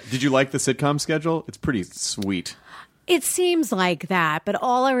 Yeah. Did you like the sitcom schedule? It's pretty sweet. It seems like that, but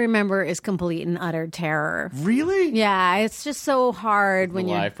all I remember is complete and utter terror. Really? Yeah, it's just so hard when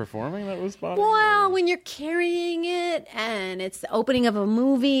you're live performing. That was bothering well, when you're carrying it, and it's the opening of a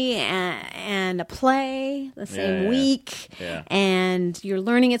movie and a play the same week, and you're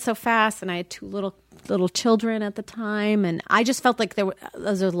learning it so fast. And I had two little children at the time, and I just felt like there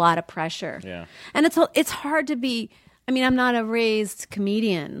was a lot of pressure. Yeah, and it's hard to be. I mean, I'm not a raised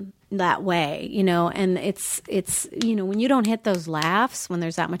comedian that way, and it's when you don't hit those laughs, when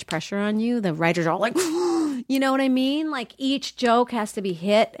there's that much pressure on you, the writers are all like, you know what I mean? Like each joke has to be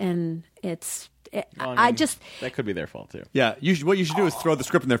hit, and that could be their fault too. Yeah, what you should do is throw the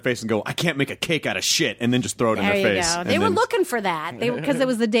script in their face and go, I can't make a cake out of shit, and then just throw it in their face. Go. They were looking for that because it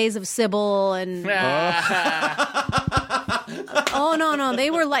was the days of Sybil and oh no,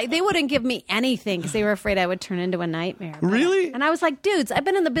 they were like, they wouldn't give me anything because they were afraid I would turn into a nightmare. Really? And I was like, dudes, I've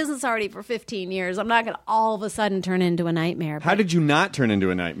been in the business already for 15 years. I'm not going to all of a sudden turn into a nightmare. How did you not turn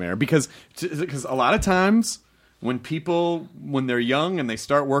into a nightmare? Because a lot of times when they're young and they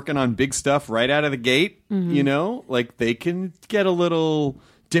start working on big stuff right out of the gate, like they can get a little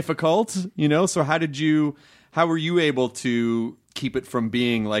difficult, So how were you able to keep it from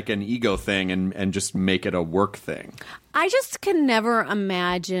being like an ego thing and just make it a work thing? I just can never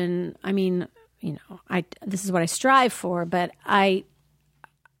imagine. I mean, this is what I strive for, but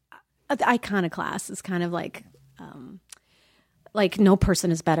iconoclast is kind of like no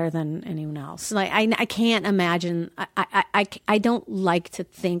person is better than anyone else. Like I can't imagine. I don't like to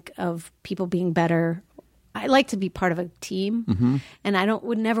think of people being better. I like to be part of a team, and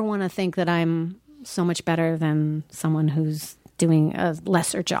would never want to think that I'm so much better than someone who's doing a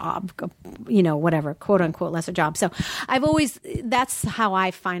lesser job, whatever, quote unquote lesser job. So that's how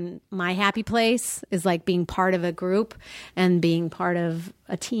I find my happy place, is like being part of a group and being part of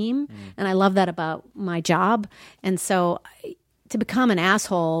a team. And I love that about my job. And so to become an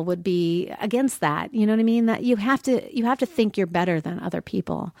asshole would be against that. You know what I mean? That you have to think you're better than other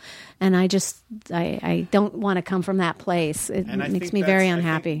people. And I don't want to come from that place. It makes me very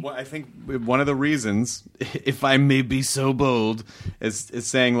unhappy. I think one of the reasons, if I may be so bold, is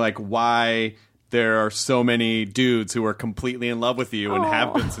saying like why there are so many dudes who are completely in love with you and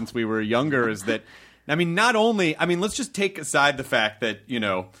have been since we were younger, is that, let's just take aside the fact that,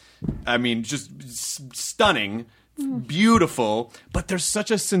 just stunning, beautiful, but there's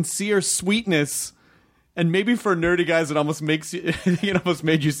such a sincere sweetness And maybe for nerdy guys, it almost makes you, it almost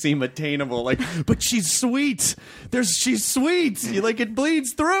made you seem attainable. Like, but she's sweet. She's sweet. Like, it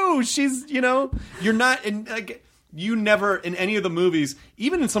bleeds through. She's, you're not in, like, you never in any of the movies,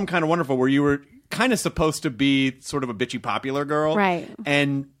 even in Some Kind of Wonderful, where you were kind of supposed to be sort of a bitchy popular girl, right?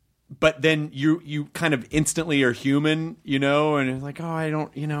 But then you kind of instantly are human, and it's like, oh, I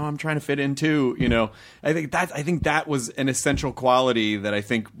don't, I'm trying to fit in too, I think that was an essential quality that I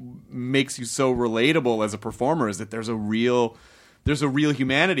think makes you so relatable as a performer, is that there's a real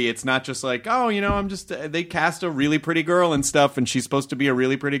humanity. It's not just like, oh, they cast a really pretty girl and stuff, and she's supposed to be a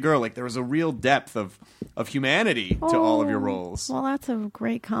really pretty girl. Like, there was a real depth of humanity to all of your roles. Well, that's a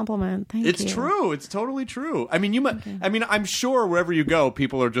great compliment. Thank you. It's true. It's totally true. I mean, I'm sure wherever you go,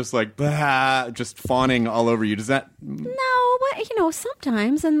 people are just like, bah, just fawning all over you. Does that? No, but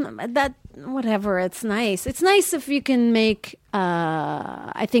sometimes, and that, whatever. It's nice. It's nice if you can make.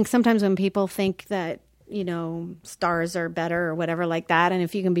 I think sometimes when people think that, stars are better or whatever like that. And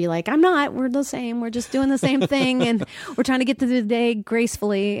if you can be like, I'm not, we're the same. We're just doing the same thing. And we're trying to get through the day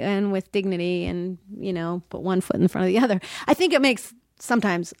gracefully and with dignity and, put one foot in front of the other. I think it makes,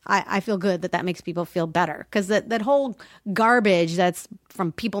 sometimes I feel good that makes people feel better. Because that whole garbage that's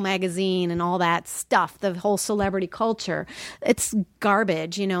from People magazine and all that stuff, the whole celebrity culture, it's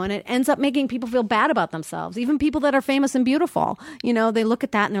garbage, and it ends up making people feel bad about themselves. Even people that are famous and beautiful, they look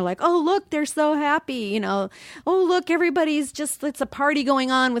at that and they're like, oh, look, they're so happy, oh, look, everybody's just, it's a party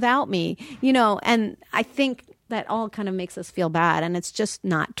going on without me, and I think that all kind of makes us feel bad, and it's just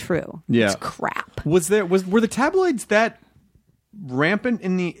not true. Yeah. It's crap. Were the tabloids that rampant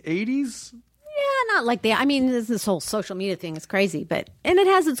in the 80s? Yeah, not like that. I mean, this whole social media thing is crazy, and it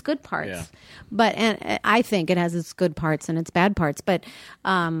has its good parts. Yeah. And I think it has its good parts and its bad parts. But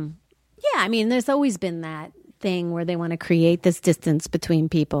I mean, there's always been that thing where they want to create this distance between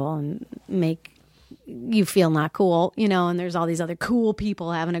people and make you feel not cool, and there's all these other cool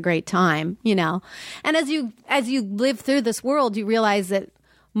people having a great time, And as you live through this world, you realize that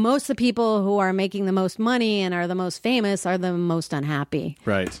most of the people who are making the most money and are the most famous are the most unhappy.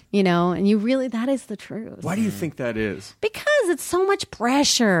 Right. And you really, that is the truth. Why do you think that is? Because it's so much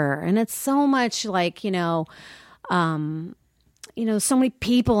pressure and it's so much like, so many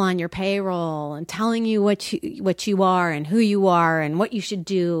people on your payroll and telling you what you are and who you are and what you should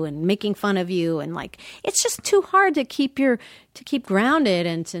do and making fun of you. And like, it's just too hard to keep grounded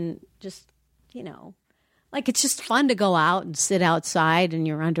and to just, like, it's just fun to go out and sit outside in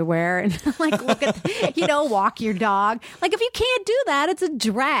your underwear and like look at, walk your dog. Like, if you can't do that, it's a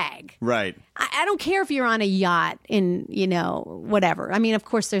drag. Right. I don't care if you're on a yacht in, whatever. I mean, of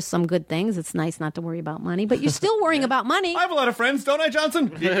course, there's some good things. It's nice not to worry about money, but you're still worrying about money. I have a lot of friends, don't I,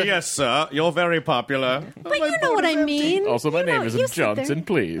 Johnson? Yes, sir. You're very popular. But you know what I mean. Also, my name isn't Johnson,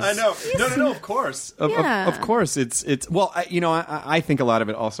 please. I know. No, of course. Of course. It's well, I think a lot of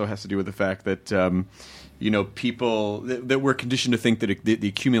it also has to do with the fact that, people that we're conditioned to think that the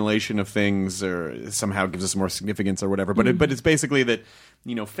accumulation of things or somehow gives us more significance or whatever. But but it's basically that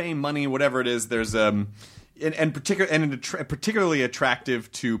fame, money, whatever it is. There's particularly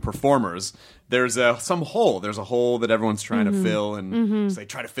attractive to performers. There's some hole. There's a hole that everyone's trying to fill, and so they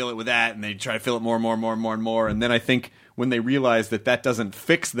try to fill it with that, and they try to fill it more and more and more and more and more. And then I think when they realize that doesn't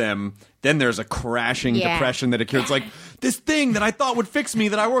fix them, then there's a crashing depression that occurs. It's like, this thing that I thought would fix me,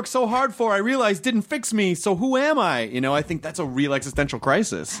 that I worked so hard for, I realized didn't fix me. So who am I? I think that's a real existential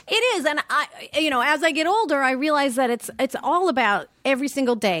crisis. It is, and I, as I get older, I realize that it's all about every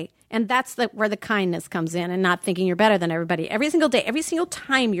single day. And that's where the kindness comes in, and not thinking you're better than everybody. Every single day, every single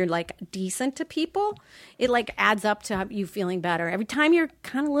time you're like decent to people, it like adds up to you feeling better. Every time you're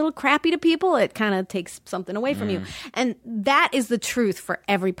kind of a little crappy to people, it kind of takes something away from you. And that is the truth for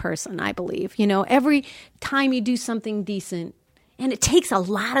every person, I believe. Every time you do something decent, and it takes a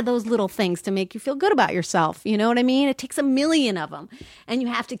lot of those little things to make you feel good about yourself. You know what I mean? It takes a million of them, and you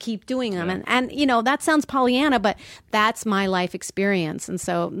have to keep doing them. Yeah. And that sounds Pollyanna, but that's my life experience. And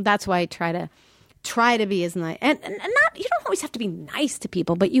so that's why I try to be as nice. And not, you don't always have to be nice to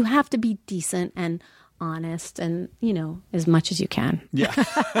people, but you have to be decent and honest and, as much as you can. Yeah.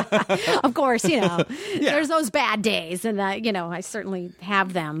 Of course, there's those bad days, and I certainly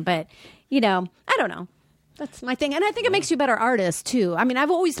have them, but, I don't know. That's my thing. And I think it makes you a better artist too. I mean, I've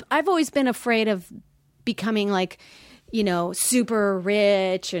always been afraid of becoming like, super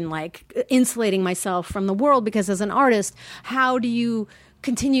rich and like insulating myself from the world, because as an artist, how do you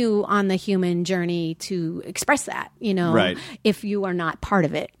continue on the human journey to express that, right. if you are not part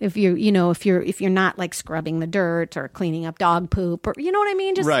of it, if you're not like scrubbing the dirt or cleaning up dog poop, or, you know what I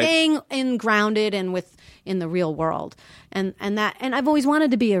mean? Just right. staying grounded and with in the real world. And I've always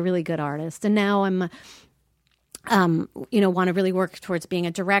wanted to be a really good artist. And now I'm want to really work towards being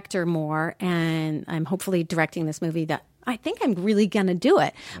a director more, and I'm hopefully directing this movie that I think I'm really going to do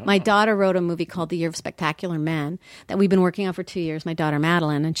it. My daughter wrote a movie called The Year of Spectacular Men that we've been working on for 2 years, my daughter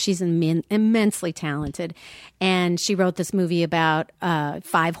Madeline, and she's immensely talented. And she wrote this movie about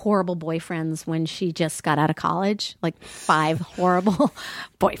 5 horrible boyfriends when she just got out of college, like 5 horrible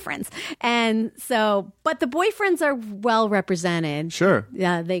boyfriends. And so, but the boyfriends are well represented. Sure.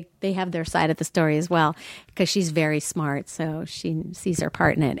 Yeah, they have their side of the story as well because she's very smart, so she sees her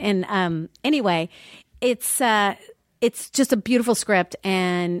part in it. And anyway, it's just a beautiful script,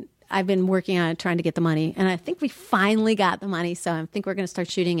 and I've been working on it, trying to get the money, and I think we finally got the money. So I think we're going to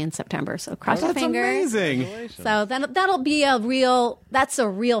start shooting in September. So cross your fingers. That's amazing. So that'll be a real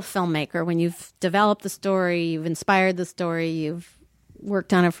filmmaker when you've developed the story, you've inspired the story, you've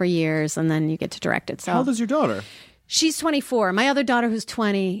worked on it for years, and then you get to direct it. So How old is your daughter? She's 24. My other daughter, who's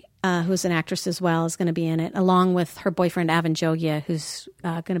 20, who's an actress as well, is going to be in it, along with her boyfriend Avin Jogia, who's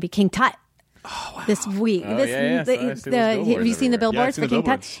going to be King Tut. Oh, wow. This week. Oh, have you seen the billboards for King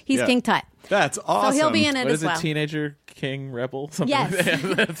Tut? He's King Tut. That's awesome. So he'll be in it What as is well. it, Teenager King Rebel? Something Yes.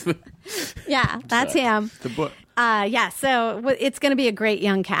 Like that. That's him. The book. So it's going to be a great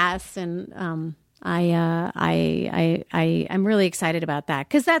young cast, and I'm really excited about that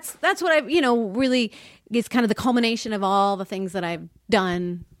because that's what I really is kind of the culmination of all the things that I've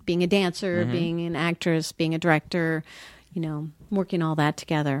done, being a dancer, being an actress, being a director, working all that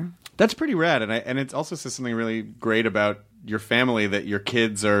together. That's pretty rad, and it also says something really great about your family, that your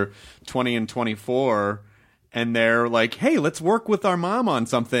kids are 20 and 24, and they're like, "Hey, let's work with our mom on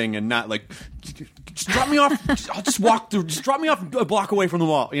something," and not like, "Just drop me off. I'll just walk through. Just drop me off a block away from the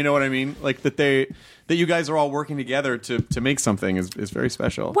wall." You know what I mean? Like that you guys are all working together to make something is very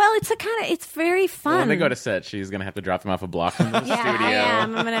special. Well, it's very fun. Well, when they go to set, she's going to have to drop them off a block from the studio. I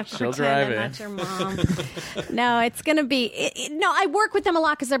am. I'm going to have to She'll pretend drive I'm in. not your mom. No, it's going to be... No, I work with them a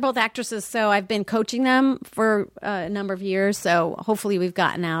lot because they're both actresses, so I've been coaching them for a number of years, so hopefully we've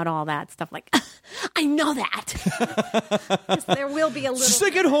gotten out all that stuff like, I know that. 'Cause there will be a little... Just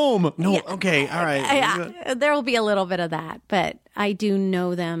like at home. No, okay, all right. Yeah, there will be a little bit of that, but I do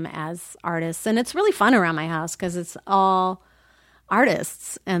know them as artists, and it's really fun around my house because it's all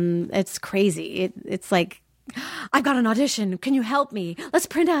artists, and it's crazy. It's like, I've got an audition. Can you help me? Let's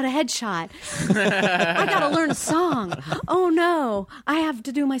print out a headshot. I got to learn a song. Oh no, I have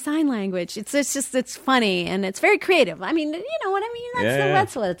to do my sign language. It's funny, and it's very creative. I mean, you know what I mean?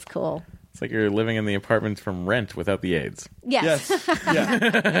 That's what's cool. It's like you're living in the apartment from Rent without the AIDS. Yes. Yeah.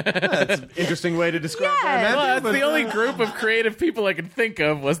 That's an interesting way to describe Yeah. that. Well, that's the only group of creative people I could think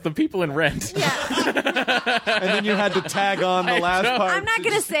of was the people in Rent. Yeah. And then you had to tag on the last part. I'm not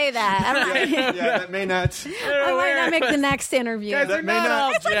going to say that. Yeah, that may not. I might not make the next interview. Guys, they're not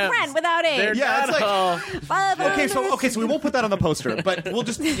all It's like gems. Rent without They're AIDS. Yeah, it's not like- all. Okay, so we won't put that on the poster, but we'll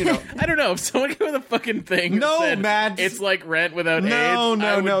just, I don't know. If someone came with a fucking thing No, that said, Mads. it's like Rent without No, AIDS, no,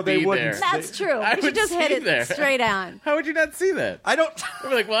 I would no, they be wouldn't. there. That's true. I You would should just hit see it there. straight on. How would you not see that? I don't. I'd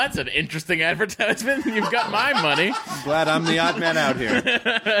be like, well, that's an interesting advertisement. You've got my money. Glad I'm the odd man out here.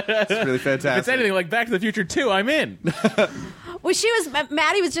 It's really fantastic. If it's anything like Back to the Future 2, I'm in. Well,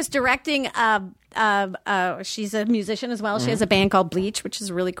 Maddie was just directing. She's a musician as well. She has a band called Bleach, which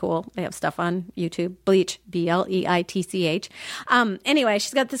is really cool. They have stuff on YouTube. Bleach, Bleitch. Anyway,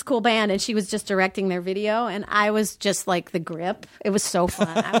 she's got this cool band, and she was just directing their video, and I was just like the grip. It was so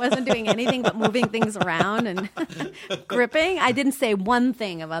fun. I wasn't doing anything but moving things around and gripping. I didn't say one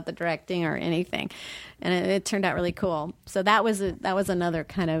thing about the directing or anything, and it turned out really cool. So that was another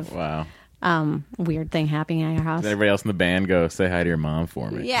kind of Wow. weird thing happening at your house. Did everybody else in the band go, say hi to your mom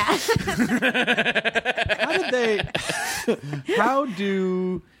for me? Yeah.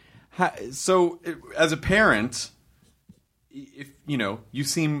 So as a parent, if you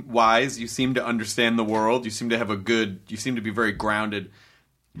seem wise, you seem to understand the world, you seem to be very grounded.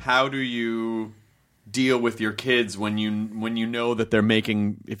 How do you deal with your kids when you know that they're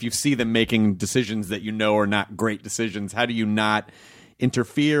if you see them making decisions that are not great decisions? How do you not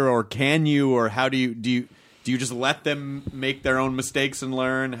interfere, or can you, or how do you just let them make their own mistakes and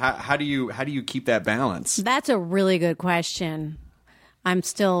learn? How do you keep that balance? That's a really good question. I'm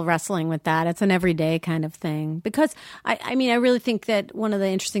still wrestling with that. It's an everyday kind of thing because I really think that one of the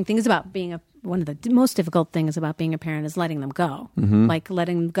interesting things about one of the most difficult things about being a parent is letting them go, like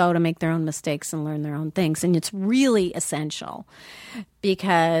letting them go to make their own mistakes and learn their own things. And it's really essential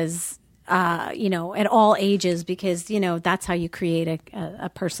because at all ages, because, that's how you create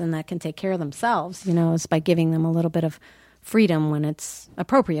a person that can take care of themselves, is by giving them a little bit of freedom when it's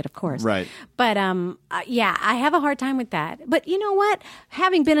appropriate, of course. Right. But yeah, I have a hard time with that. But you know what?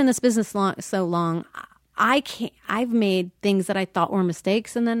 Having been in this business so long, I've made things that I thought were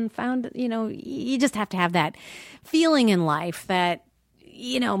mistakes, and then found, you just have to have that feeling in life that,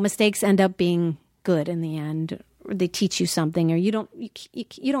 mistakes end up being good in the end. Or they teach you something, or you don't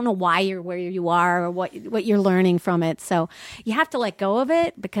know why you're where you are, or what you're learning from it. So you have to let go of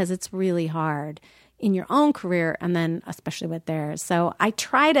it, because it's really hard in your own career, and then especially with theirs. So I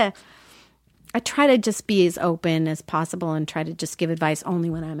try to just be as open as possible, and try to just give advice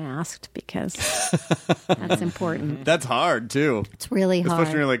only when I'm asked, because that's important. That's hard too. It's really hard.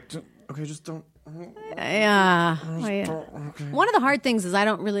 Especially when you're like, okay, just don't. Yeah. One of the hard things is I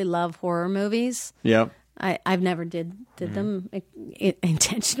don't really love horror movies. Yeah. I've never did them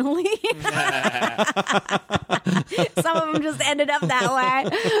intentionally. Some of them just ended up that way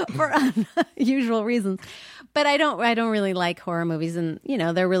for unusual reasons. But I don't really like horror movies, and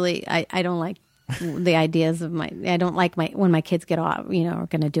they're really I don't like the ideas of I don't like when my kids get off, are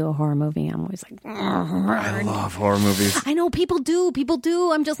going to do a horror movie. I'm always like, I love horror movies. I know people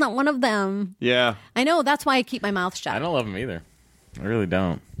do. I'm just not one of them. Yeah. I know. That's why I keep my mouth shut. I don't love them either. I really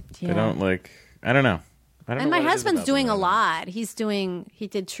don't. Yeah. I don't like. I don't know. And my husband's doing a lot. He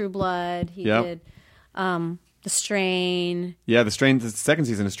did True Blood. He did The Strain. Yeah, The Strain. The second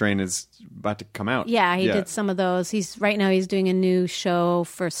season of Strain is about to come out. Yeah, he did some of those. Right now he's doing a new show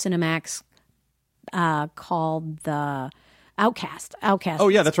for Cinemax called The Outcast. Oh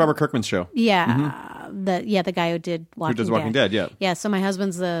yeah, that's Robert Kirkman's show. Yeah, the guy who did Walking Dead. Who does Walking Dead? Yeah. Yeah. So my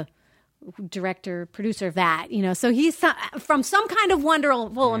husband's the director, producer of that. So he's from some kind of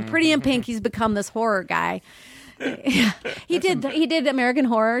wonderful and Pretty in Pink. He's become this horror guy. He did American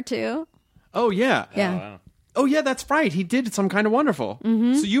Horror too. Oh yeah. Yeah. Oh, wow. Oh yeah, that's right. He did Some Kind of Wonderful.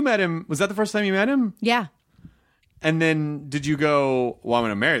 Mm-hmm. So you met him. Was that the first time you met him? Yeah. And then did you go, well, I'm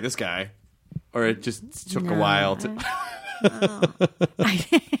going to marry this guy? Or it just took a while to...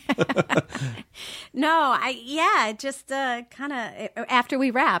 No, it just kind of, after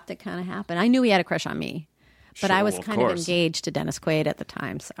we wrapped, it kind of happened. I knew he had a crush on me, but Sure, I was of kind of course. engaged to Dennis Quaid at the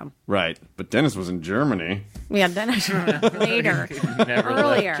time, so. Right. But Dennis was in Germany. Yeah, Dennis later. Never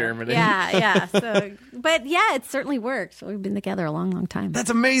Earlier. left Germany. Yeah. So, but yeah, it certainly worked. We've been together a long, long time. That's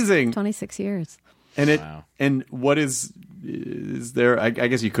amazing. 26 years. And Wow. and what is there, I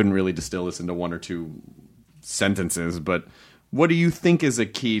guess you couldn't really distill this into one or two sentences, but what do you think is a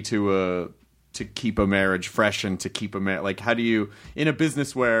key to keep a marriage fresh, and to keep a marriage, like, how do you, in a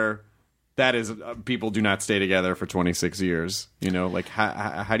business where that is, people do not stay together for 26 years, like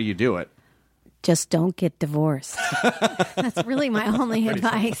how do you do it? Just don't get divorced. That's really my only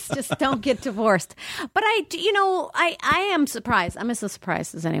advice. Just don't get divorced. But I am surprised. I'm as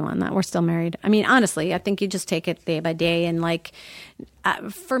surprised as anyone that we're still married. I mean, honestly, I think you just take it day by day. And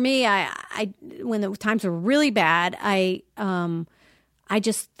for me, I when the times were really bad, I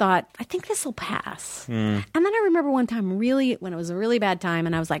just thought, I think this will pass. And then I remember one time when it was a really bad time,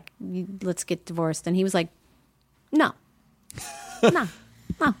 and I was like, let's get divorced. And he was like, no,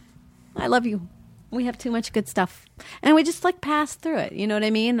 I love you. We have too much good stuff. And we just passed through it. You know what I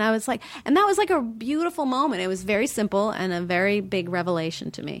mean? And I was and that was a beautiful moment. It was very simple and a very big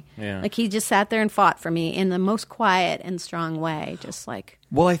revelation to me. Yeah. He just sat there and fought for me in the most quiet and strong way. Just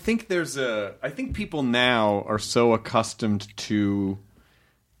Well, I think I think people now are so accustomed to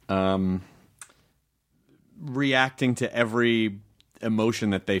reacting to every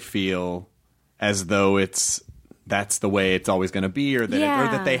emotion that they feel as though that's the way it's always going to be, or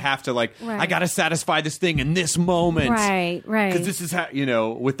that they have to I got to satisfy this thing in this moment. Right. Because this is how,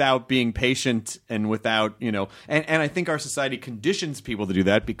 without being patient, and without, and I think our society conditions people to do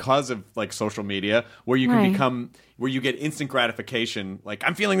that because of social media, where you can become, where you get instant gratification. Like,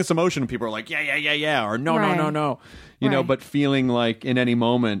 I'm feeling this emotion, and people are like, yeah, or no. But feeling like in any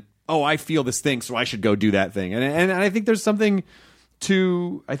moment, oh, I feel this thing, so I should go do that thing. And I think there's something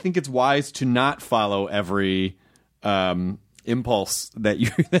I think it's wise to not follow every impulse that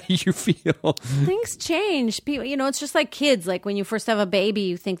you feel. Things change. People, it's just like kids. Like when you first have a baby,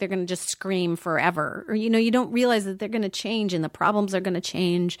 you think they're going to just scream forever, or you don't realize that they're going to change, and the problems are going to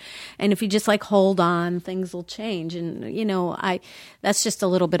change. And if you just hold on, things will change. And that's just a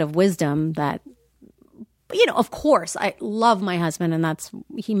little bit of wisdom that. Of course, I love my husband, and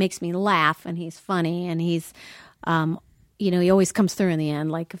he makes me laugh, and he's funny, and he's. He always comes through in the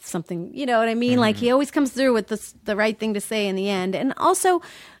end, if something, you know what I mean? Mm-hmm. He always comes through with the right thing to say in the end. And also,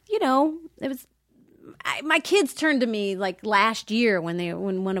 it was, my kids turned to me last year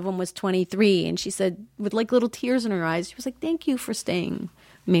when one of them was 23, and she said, with little tears in her eyes, she was like, thank you for staying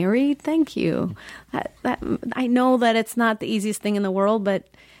married? Thank you. I know that it's not the easiest thing in the world, but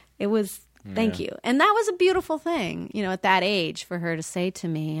it was. Thank you. And that was a beautiful thing, at that age for her to say to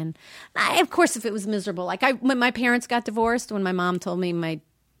me. And of course, if it was miserable, like when my parents got divorced, when my mom told me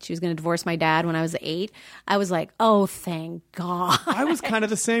she was going to divorce my dad when I was 8, I was like, oh, thank God. I was kind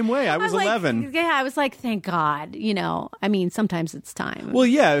of the same way. I was 11. I was like, thank God. I mean, sometimes it's time. Well,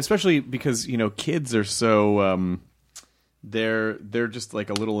 yeah, especially because, kids are so, they're just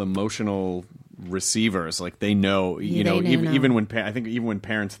like a little emotional receivers. Like they know, even when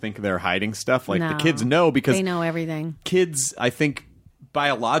parents think they're hiding stuff, like the kids know because they know everything. Kids, I think,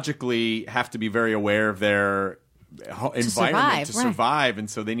 biologically have to be very aware of their environment to survive, and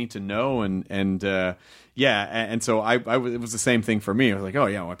so they need to know. And so it was the same thing for me. I was like, oh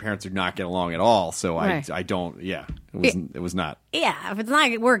yeah, my parents do not get along at all. So I don't. Yeah, it was not. Yeah, if it's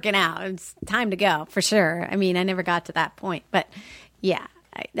not working out, it's time to go for sure. I mean, I never got to that point, but yeah.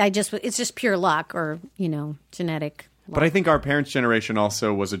 It's just pure luck or, genetic luck. But I think our parents' generation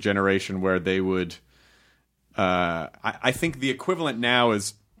also was a generation where they would, I think the equivalent now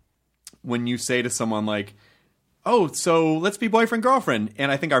is when you say to someone like, oh, so let's be boyfriend, girlfriend.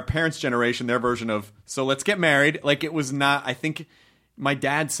 And I think our parents' generation, their version of, so let's get married. Like it was not, I think my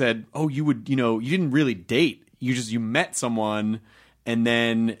dad said, oh, you didn't really date. You met someone and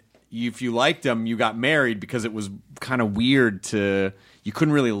then if you liked them, you got married because it was kind of weird you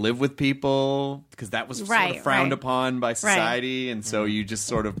couldn't really live with people because that was sort of frowned upon by society. And so you just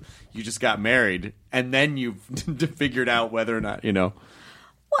got married and then you figured out whether or not, Well,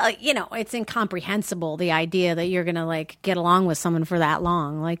 it's incomprehensible, the idea that you're going to get along with someone for that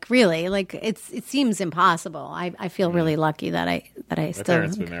long. Like really, it seems impossible. I feel really lucky that I My still.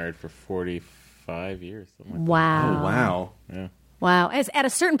 parents have been married for 45 years. Something like wow. That. Oh, wow. Yeah. Wow. At a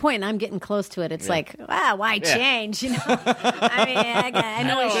certain point, and I'm getting close to it, it's like, wow, why change? I mean, I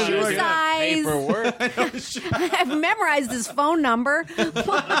know his shoe size. Paperwork. I've memorized his phone number.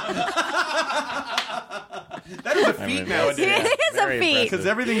 That is a feat nowadays. It is a feat. Because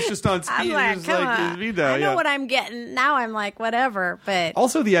everything's just on speed. I'm like, it's come on. I know what I'm getting. Now I'm like, whatever. But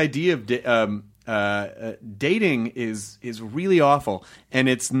also the idea of dating is really awful. And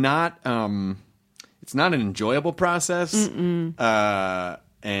it's not an enjoyable process.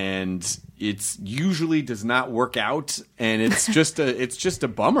 And it's usually does not work out. And it's just a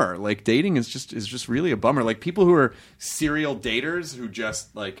bummer. Like dating is just really a bummer. Like people who are serial daters who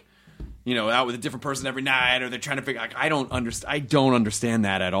just out with a different person every night, or they're trying to figure. I don't understand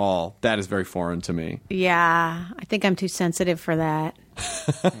that at all. That is very foreign to me. Yeah, I think I'm too sensitive for that.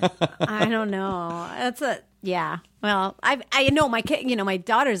 I don't know. Well, I know my kid. My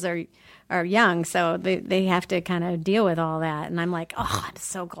daughters are young, so they have to kind of deal with all that. And I'm like, oh, I'm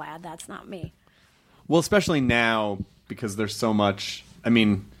so glad that's not me. Well, especially now because there's so much. I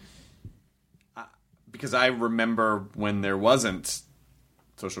mean, because I remember when there wasn't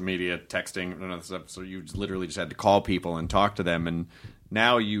social media, texting, and other stuff. So you literally just had to call people and talk to them. And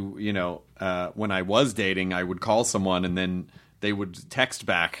now when I was dating, I would call someone and then they would text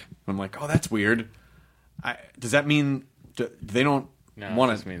back. I'm like, oh, that's weird. Does that mean they don't want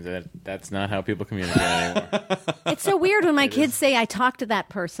to? It just means that's not how people communicate anymore. It's so weird when my kids say I talked to that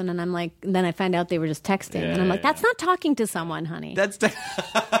person, and I'm like, and then I find out they were just texting, and I'm like, that's not talking to someone, honey. That's.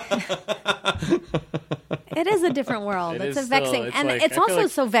 It is a different world. It's a vexing, it's and like, it's also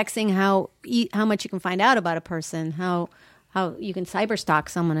so vexing how much you can find out about a person, how you can cyberstalk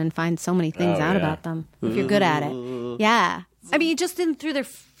someone and find so many things out about them if you're good at it. Yeah, I mean, just through their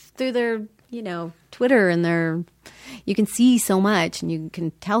Twitter and you can see so much and you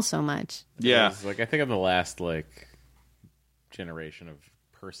can tell so much. Yeah, I think I'm the last generation of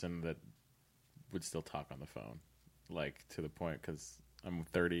person that would still talk on the phone, to the point because I'm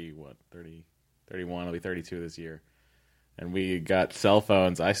 31, I'll be 32 this year. And we got cell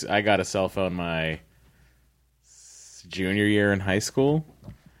phones. I got a cell phone my junior year in high school.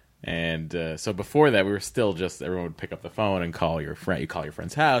 And so before that, we were still just, everyone would pick up the phone and call your friend. You call your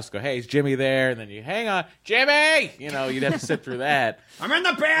friend's house, go, hey, is Jimmy there? And then you hang on, Jimmy! You'd have to sit through that. I'm in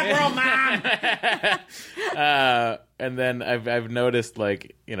the bathroom, Mom! And then I've noticed,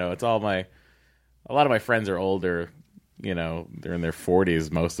 it's all a lot of my friends are older. They're in their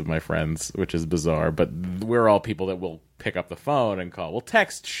 40s, most of my friends, which is bizarre. But we're all people that will pick up the phone and call. We'll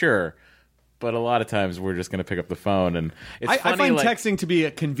text, sure. But a lot of times we're just going to pick up the phone. And it's funny, I find texting to be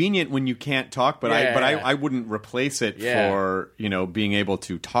convenient when you can't talk, but I wouldn't replace it for, being able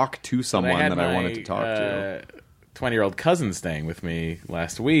to talk to someone that I wanted to talk to. 20-year-old cousin staying with me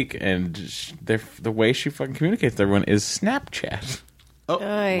last week, and the way she fucking communicates with everyone is Snapchat. Oh,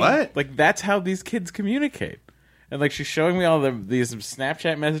 what? That's how these kids communicate. And like she's showing me all these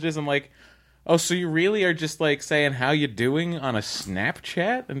Snapchat messages. I'm like, oh, so you really are just like saying how you doing on a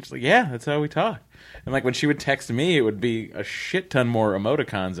Snapchat? And she's like, yeah, that's how we talk. And like when she would text me, it would be a shit ton more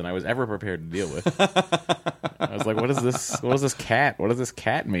emoticons than I was ever prepared to deal with. I was like, what is this? What is this cat? What does this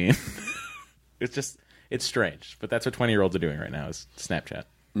cat mean? It's strange. But that's what 20-year-olds are doing right now is Snapchat.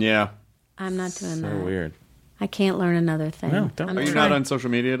 Yeah. I'm not doing that. So weird. I can't learn another thing. No, don't. Are you not on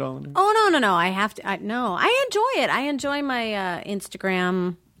social media at all? Oh, no. I have to. No, I enjoy it. I enjoy my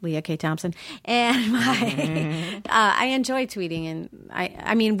Instagram, Lea K. Thompson, and my. I enjoy tweeting, and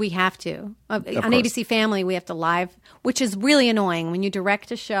I mean, we have to. On ABC Family, we have to live, which is really annoying when you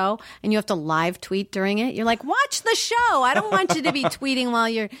direct a show and you have to live tweet during it. You're like, watch the show. I don't want you to be tweeting while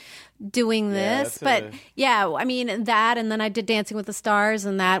you're doing this. But yeah, I mean, that, and then I did Dancing with the Stars,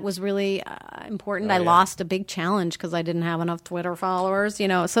 and that was really important. I lost a big challenge because I didn't have enough Twitter followers,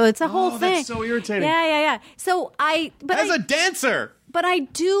 so it's a whole thing. That's so irritating. Yeah. So as a dancer. But I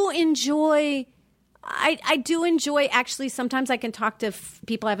do enjoy. I do enjoy. Actually, sometimes I can talk to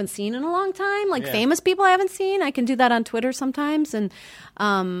people I haven't seen in a long time, like famous people I haven't seen. I can do that on Twitter sometimes, and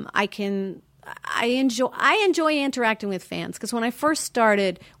I enjoy interacting with fans because when I first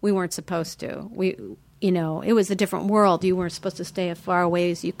started, we weren't supposed to. It was a different world. You weren't supposed to stay as far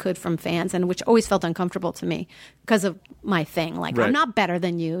away as you could from fans, and which always felt uncomfortable to me because of my thing. Like, I'm not better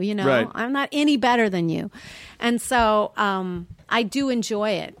than you, Right. I'm not any better than you. And so I do enjoy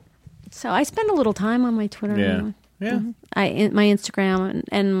it. So I spend a little time on my Twitter. Yeah. My Instagram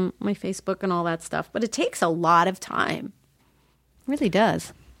and my Facebook and all that stuff. But it takes a lot of time. It really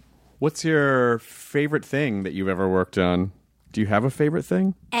does. What's your favorite thing that you've ever worked on? Do you have a favorite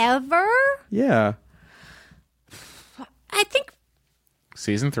thing? Ever? Yeah. I think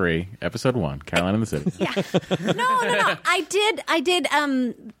Season 3, Episode 1, Caroline in the City. Yeah. No. I did. I did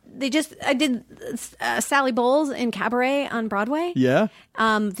Sally Bowles in Cabaret on Broadway. Yeah.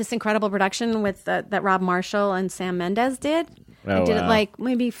 This incredible production with that Rob Marshall and Sam Mendes did. Oh, I did wow. it like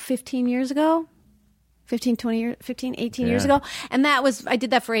maybe 15 years ago. 18 years ago. And I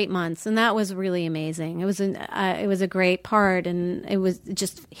did that for 8 months, and that was really amazing. It was a great part, and it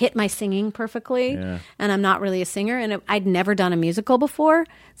just hit my singing perfectly. Yeah. And I'm not really a singer, and I'd never done a musical before,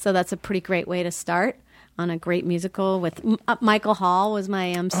 so that's a pretty great way to start on a great musical with Michael Hall was my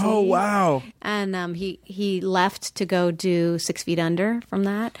MC. Oh, wow. And he left to go do 6 Feet Under from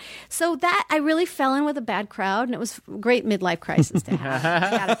that. So that I really fell in with a bad crowd, and it was a great midlife crisis to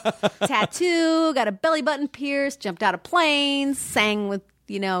have. Got a tattoo, got a belly button pierced, jumped out of planes, sang with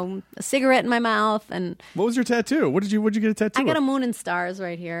a cigarette in my mouth. And What was your tattoo? What'd you get a tattoo I got a of? moon and stars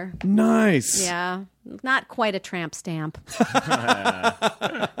right here. Nice. Yeah, not quite a tramp stamp.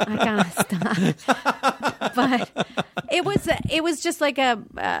 I kind of stopped, but it was just like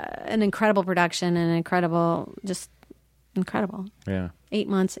an incredible production and incredible. Yeah. 8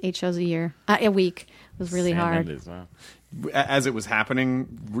 months, 8 shows a week. It was really Sam hard. Mendes, wow. As it was happening,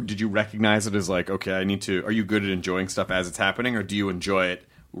 did you recognize it as like, okay, are you good at enjoying stuff as it's happening, or do you enjoy it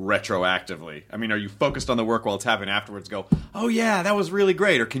retroactively? I mean, are you focused on the work while it's happening afterwards, go, oh yeah, that was really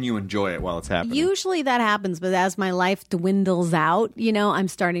great, or can you enjoy it while it's happening? Usually that happens, but as my life dwindles out, I'm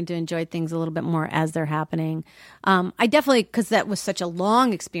starting to enjoy things a little bit more as they're happening. I definitely, because that was such a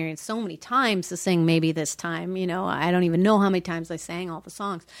long experience, so many times to sing maybe this time, I don't even know how many times I sang all the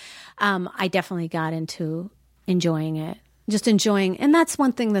songs. I definitely got into enjoying it. Just enjoying, and that's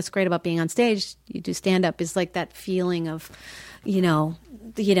one thing that's great about being on stage. You do stand up is like that feeling of, the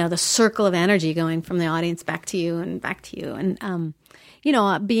circle of energy going from the audience back to you and back to you, and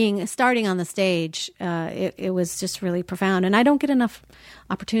starting on the stage, it was just really profound, and I don't get enough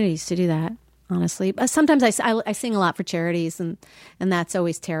opportunities to do that, honestly. Sometimes I sing a lot for charities, and that's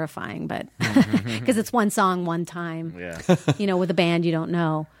always terrifying, but because it's one song one time, with a band you don't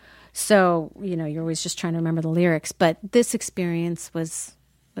know. So, you're always just trying to remember the lyrics. But this experience was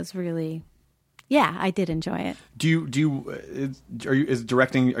really, I did enjoy it. Are you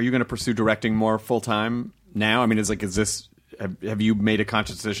going to pursue directing more full time now? I mean, have you made a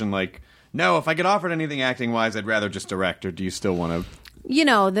conscious decision like, no, if I get offered anything acting wise, I'd rather just direct, or do you still want to?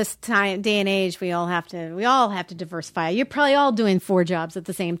 This day and age, we all have to diversify. You're probably all doing 4 jobs at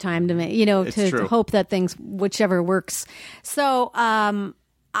the same time to hope that whichever works. So,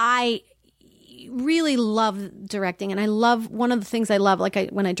 I really love directing, and I love one of the things I love,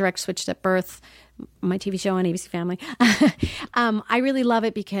 when I direct Switched at Birth, my TV show on ABC Family. I really love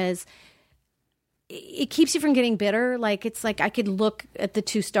it because it keeps you from getting bitter. Like, it's like I could look at the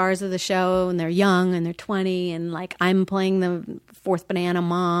two stars of the show and they're young and they're 20 and like I'm playing the fourth banana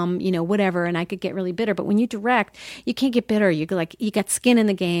mom, whatever, and I could get really bitter. But when you direct, you can't get bitter. You got skin in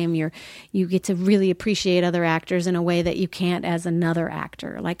the game. You get to really appreciate other actors in a way that you can't as another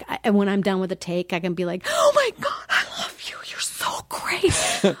actor. Like when I'm done with a take, I can be like, oh my God, I love you. You're so great.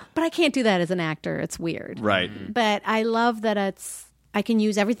 But I can't do that as an actor. It's weird. Right. But I love that I can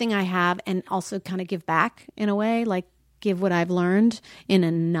use everything I have and also kind of give back in a way, like give what I've learned in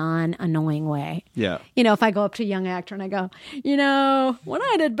a non-annoying way. Yeah. If I go up to a young actor and I go, when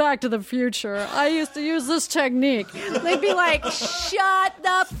I did Back to the Future, I used to use this technique. They'd be like, shut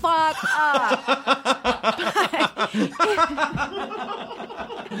the fuck up.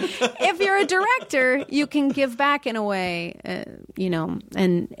 If you're a director, you can give back in a way, and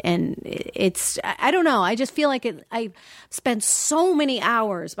it's, I don't know. I just feel like I spend so many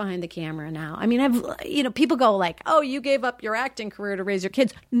hours behind the camera now. I mean, people go like, oh, you gave up your acting career to raise your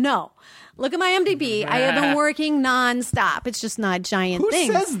kids. No. Look at my MDB. I have been working nonstop. It's just not giant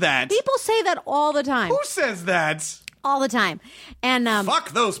things. Who says that? People say that all the time. Who says that? All the time. And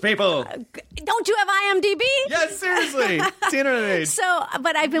fuck those people. Don't you have IMDb? Yes, seriously. It's the internet age. So,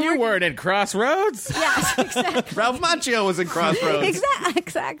 but I've been You weren't in Crossroads? Yes, exactly. Ralph Macchio was in Crossroads.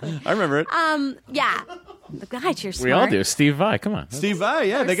 Exactly. I remember it. Yeah. God, you're smart. We all do. Steve Vai, come on. Steve Vai,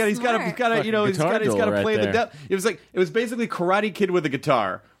 yeah, he's got to play the devil. It was basically Karate Kid with a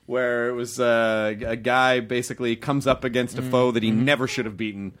guitar, where it was a guy basically comes up against a foe that he never should have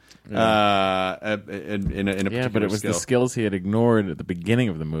beaten. In a particular but it was the skills he had ignored at the beginning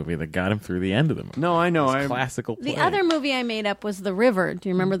of the movie that got him through the end of the movie. No, I know. Classical play. The other movie I made up was The River. Do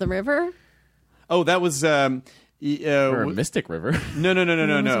you remember The River? Oh, that was or Mystic River.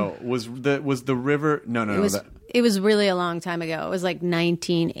 No. Was the river? No. It was really a long time ago. It was like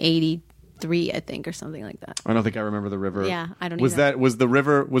 1983, I think, or something like that. I don't think I remember the river. Yeah, I don't. Was either. Was the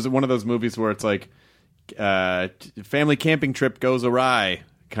river? Was it one of those movies where it's like family camping trip goes awry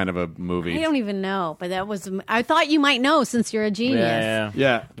kind of a movie? I don't even know, but that was. I thought you might know since you're a genius.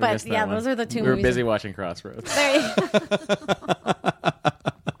 Yeah. But yeah, those are the two. We were movies busy watching Crossroads. There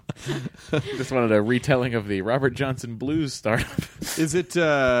Just wanted a retelling of the Robert Johnson Blues startup. Is it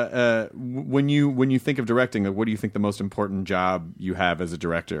when you think of directing? What do you think the most important job you have as a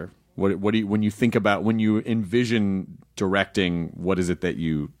director? What do you, when you envision directing? What is it that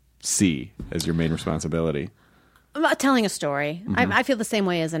you see as your main responsibility? About telling a story. Mm-hmm. I feel the same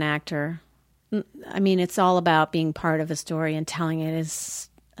way as an actor. I mean, it's all about being part of a story and telling it as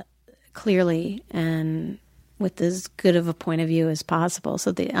clearly and with as good of a point of view as possible,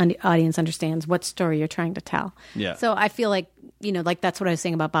 so the audience understands what story you're trying to tell. Yeah. So I feel like, like that's what I was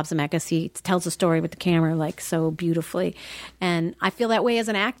saying about Bob Zemeckis. He tells a story with the camera like so beautifully, and I feel that way as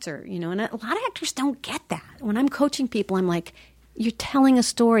an actor. And a lot of actors don't get that. When I'm coaching people, I'm like, you're telling a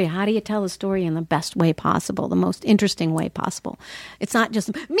story. How do you tell a story in the best way possible, the most interesting way possible? It's not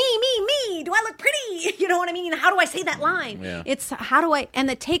just me. Do I look pretty? You know what I mean? How do I say that line? Yeah. It's how do I, and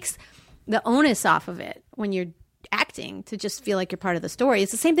it takes the onus off of it when you're acting to just feel like you're part of the story.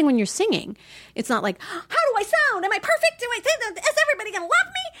 It's the same thing when you're singing. It's not like, how do I sound? Am I perfect? Do I say that? Is everybody going to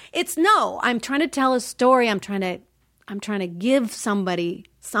love me? It's no, I'm trying to tell a story. I'm trying to give somebody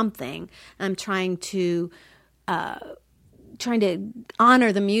something. I'm trying to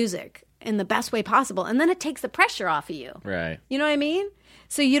honor the music in the best way possible. And then it takes the pressure off of you. Right. You know what I mean?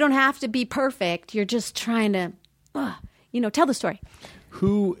 So you don't have to be perfect. You're just trying to, tell the story.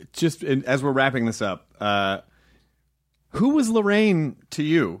 Who, just as we're wrapping this up, who was Lorraine to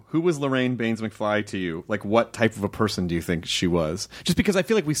you? Who was Lorraine Baines McFly to you? Like, what type of a person do you think she was? Just because I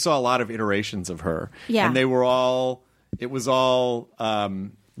feel like we saw a lot of iterations of her. Yeah. And it was all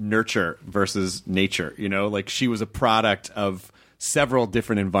nurture versus nature, like she was a product of several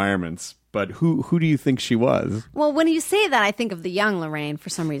different environments. But who do you think she was? Well, when you say that, I think of the young Lorraine for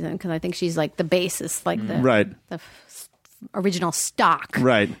some reason, because I think she's like the basis, like the original stock,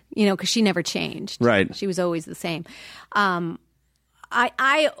 right? Because she never changed, right? She was always the same. I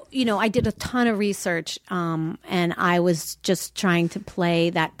did a ton of research, and I was just trying to play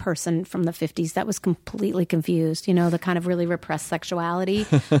that person from the 50s that was completely confused, the kind of really repressed sexuality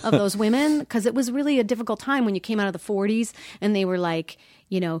of those women, because it was really a difficult time when you came out of the 40s and they were like,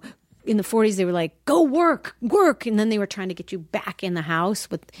 in the 40s, they were like, go work. And then they were trying to get you back in the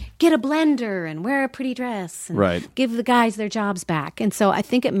house with get a blender and wear a pretty dress and give the guys their jobs back. And so I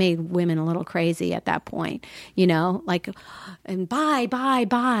think it made women a little crazy at that point, and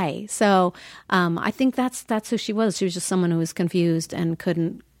bye. So I think that's who she was. She was just someone who was confused and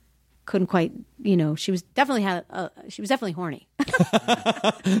couldn't couldn't quite, she was definitely horny.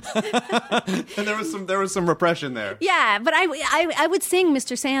 And there was some repression there. Yeah, but I would sing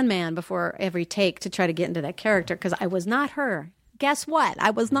Mr. Sandman before every take to try to get into that character because I was not her. Guess what?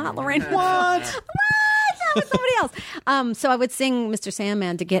 I was not Lorraine. What? That was somebody else. So I would sing Mr.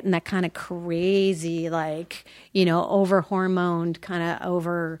 Sandman to get in that kind of crazy, over hormoned, kind of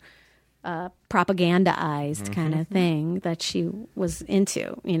over propagandaized kind of thing that she was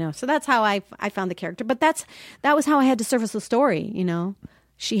into. So that's how I found the character. But that was how I had to surface the story.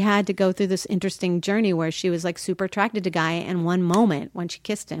 She had to go through this interesting journey where she was like super attracted to Guy, and one moment when she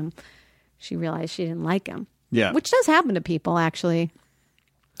kissed him, she realized she didn't like him. Yeah, which does happen to people actually.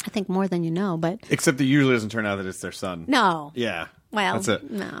 I think more than you know, but except it usually doesn't turn out that it's their son. No. Yeah. Well, that's it.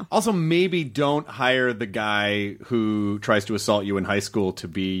 No. Also, maybe don't hire the guy who tries to assault you in high school to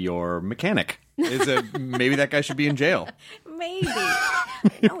be your mechanic. Maybe that guy should be in jail. Maybe.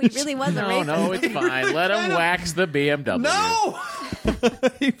 No, he really was a racist. No, it's fine. Let him wax the BMW. No!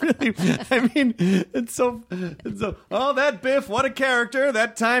 He really, it's so. Oh, that Biff, what a character!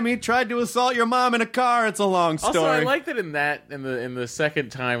 That time he tried to assault your mom in a car. It's a long story. Also, I like that in the second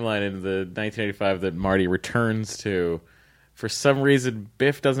timeline in the 1985 that Marty returns to. For some reason,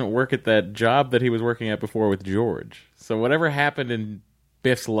 Biff doesn't work at that job that he was working at before with George. So whatever happened in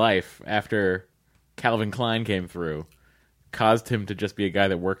Biff's life after Calvin Klein came through caused him to just be a guy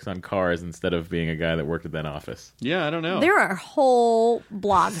that works on cars instead of being a guy that worked at that office. Yeah, I don't know. There are whole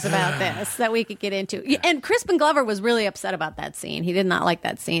blogs about this that we could get into. And Crispin Glover was really upset about that scene. He did not like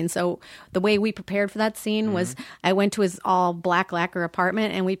that scene. So the way we prepared for that scene was I went to his all black lacquer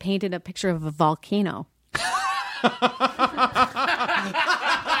apartment and we painted a picture of a volcano.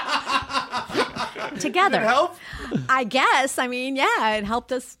 Together. Did it help? I guess. It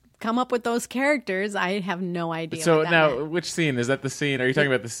helped us come up with those characters. I have no idea. So what that now, meant. which scene? Is that the scene? Are you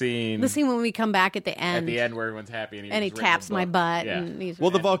talking about the scene? The scene when we come back at the end. At the end where everyone's happy and he taps my butt. Yeah. And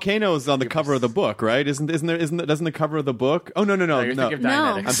Well, the volcano is on the cover of the book, right? Doesn't the cover of the book? Oh no. You're thinking of No.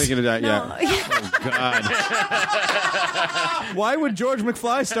 Dianetics. I'm thinking of that. No. Yeah. Oh God. Why would George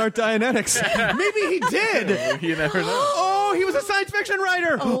McFly start Dianetics? Maybe he did. You never know. Oh, he was a science fiction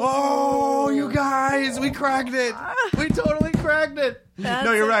writer. Oh, you guys, we cracked it. We totally cracked it.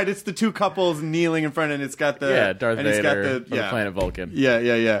 No, you're right. It's the two couples kneeling in front, and it's got the Darth and Vader it's got from the planet Vulcan. Yeah.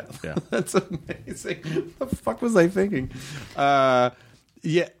 Yeah. That's amazing. What the fuck was I thinking?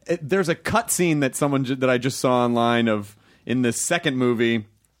 There's a cut scene that I just saw online of in the second movie,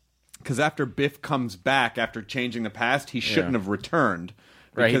 because after Biff comes back after changing the past, he shouldn't have returned.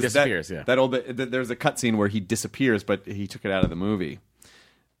 Right, he Because disappears. there's a cut scene where he disappears, but he took it out of the movie.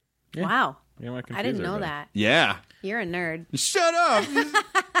 Yeah. Wow. You don't wanna confuse I didn't know everybody. that. Yeah. You're a nerd. Shut up.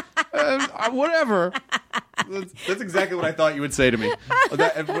 Whatever. That's exactly what I thought you would say to me.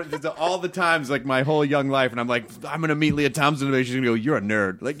 All the times, like my whole young life, and I'm like, I'm going to meet Lea Thompson, and she's going to go, "You're a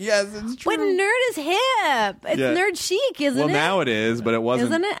nerd." Like, yes, it's true. But nerd is hip. It's nerd chic, isn't it? Well, now it is, but it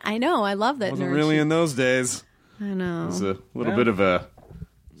wasn't. Isn't it? I know. I love that It wasn't nerd really chic. in those days. I know. It was a little bit of a.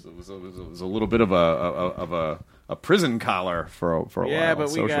 It was a little bit of a prison collar for a while. Yeah, but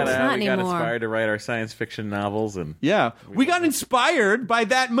we got Not anymore. inspired to write our science fiction novels, and we got inspired by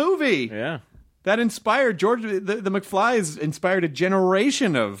that movie. yeah. That inspired George. The McFlys inspired a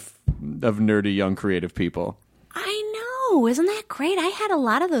generation of nerdy young creative people. I know. Isn't that great? I had a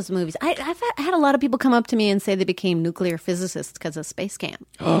lot of those movies. I've had a lot of people come up to me and say they became nuclear physicists because of Space Camp.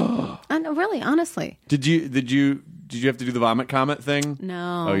 Really, honestly. Did you have to do the vomit comment thing?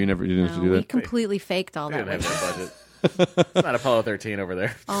 No. Oh, you didn't have to do We that. completely faked all They that. didn't have no budget. It's not Apollo 13 over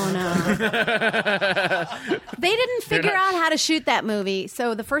there. Oh no. They didn't figure out how to shoot that movie.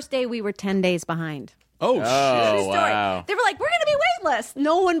 So the first day we were 10 days behind. Oh, True Oh, story. wow. They were like, we're going to be waitlist.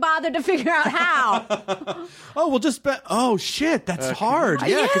 No one bothered to figure out how. oh, we'll just bet. Oh shit, that's hard.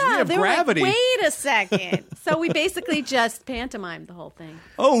 Yeah, because we have they gravity. Were like, wait a second. So we basically just pantomimed the whole thing.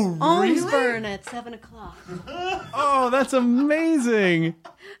 Oh, really? Ormsburn at 7:00. Oh, that's amazing.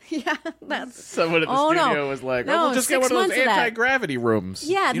 Yeah, that's. Someone at the Oh, no. studio was like, No, we'll just get 6 one of those months of that. anti-gravity rooms.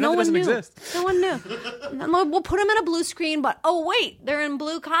 Yeah, you know no that one doesn't knew. exist. No one knew. We'll put them in a blue screen, but oh wait, they're in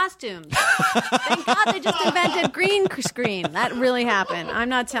blue costumes. Thank God they just invented green screen. That really happened. I'm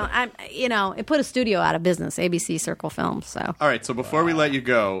not telling. It put a studio out of business. ABC Circle Films. So. All right, so before we let you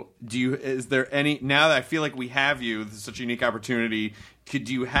go, is there any, now that I feel like we have you, this is such a unique opportunity, could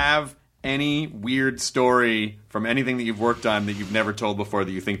you have any weird story from anything that you've worked on that you've never told before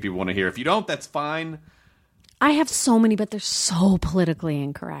that you think people want to hear? If you don't, that's fine. I have so many, but they're so politically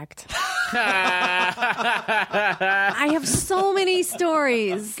incorrect. I have so many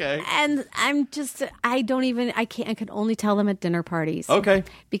stories. Okay. And I can only tell them at dinner parties. Okay.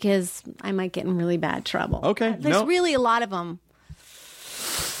 Because I might get in really bad trouble. Okay. There's really a lot of them.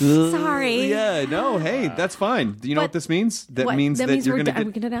 Sorry. Yeah, no, hey, that's fine. Do you know what this means? That means that you're going to Are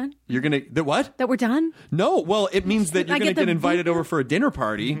we done? You're going to... What? That we're done? No, well, it means that you're going to get invited over for a dinner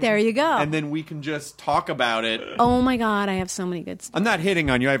party. There you go. And then we can just talk about it. Oh, my God. I have so many good stories. I'm not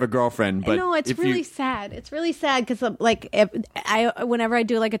hitting on you. I have a girlfriend, but... No, it's really sad. It's really sad because, whenever I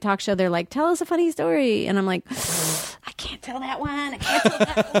do, like, a talk show, they're like, tell us a funny story. And I'm like, I can't tell that one. I can't tell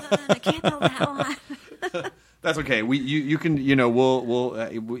that one. I can't tell that one. That's okay. You can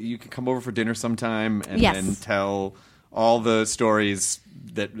you can come over for dinner sometime and then tell all the stories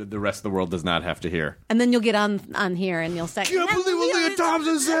that the rest of the world does not have to hear. And then you'll get on here and you'll say, Can you believe what Lea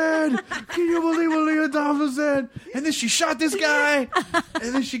Thompson said? Can you believe what Lea Thompson said? And then she shot this guy,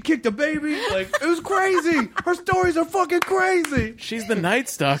 and then she kicked a baby. Like, it was crazy. Her stories are fucking crazy. She's the Night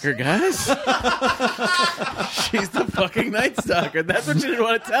Stalker, guys. She's the fucking Night Stalker. That's what you didn't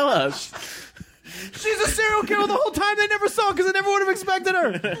want to tell us. She's a serial killer the whole time. They never saw because they never would have expected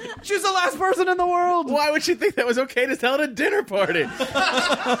her. She's the last person in the world. Why would she think that was okay to tell at a dinner party?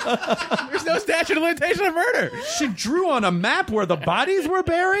 There's no statute of limitation of murder. She drew on a map where the bodies were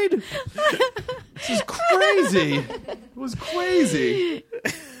buried. This is crazy. It was crazy.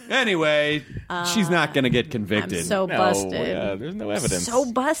 Anyway, she's not going to get convicted. I'm so busted. There's no evidence. So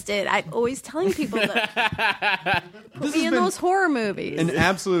busted. I'm always telling people that. Put me in those horror movies. An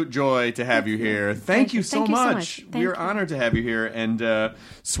absolute joy to have you here. Thank you so much. We're honored to have you here. And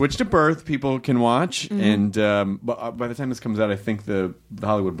Switch to Birth, people can watch. Mm-hmm. And by the time this comes out, I think the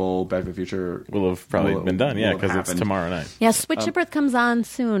Hollywood Bowl, Back to the Future will have probably been done. Yeah, because it's tomorrow night. Yeah, Switch to Birth comes on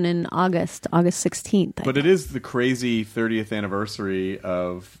soon in August 16th. But it is the crazy 30th anniversary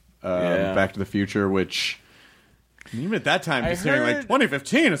of Back to the Future, which even at that time, considering like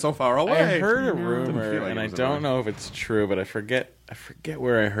 2015 is so far away. I heard a rumor, and I don't know if it's true, but I forget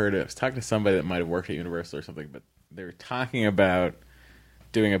where I heard it. I was talking to somebody that might have worked at Universal or something, but they were talking about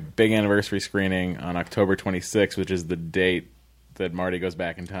doing a big anniversary screening on October 26th, which is the date that Marty goes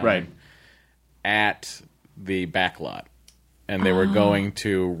back in time, right, at the backlot. And they were going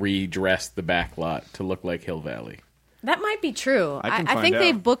to redress the backlot to look like Hill Valley. That might be true. I think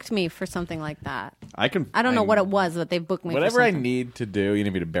they booked me for something like that. I don't know what it was, but they booked me whatever for something. I need to do. You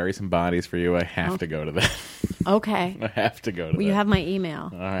need me to bury some bodies for you. I have to go to that. Okay. I have to go to that. You have my email.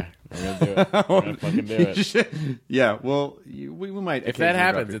 All right. We're going to do it. We're going to fucking do it. Yeah, well, we might. If that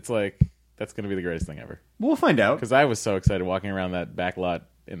happens, it's like, that's going to be the greatest thing ever. We'll find out. Because I was so excited walking around that back lot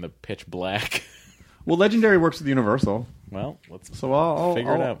in the pitch black. Well, Legendary works with Universal. Well, let's I'll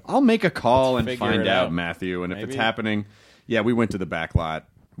figure it out. I'll make a call and find out, Matthew. And Maybe. if it's happening, yeah, we went to the back lot.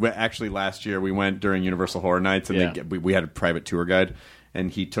 Actually, last year we went during Universal Horror Nights, and we had a private tour guide, and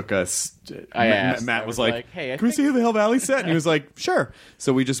he took us. Matt was like, "Hey, can we see the Hill Valley set?" And he was like, "Sure."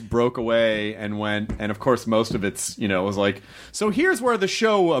 So we just broke away and went, and of course, most of it's it was like, so here's where the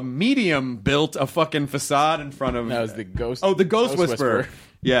show Medium built a fucking facade in front of. That was the Ghost. Oh, the Ghost Whisperer.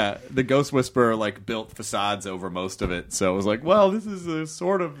 Yeah, the Ghost Whisperer built facades over most of it. So it was like, well, this is a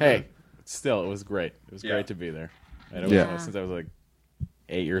sort of. Hey, still, it was great. It was great to be there. Since I was like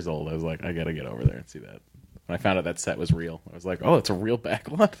 8 years old, I was like, I gotta get over there and see that. When I found out that set was real, I was like, oh, it's a real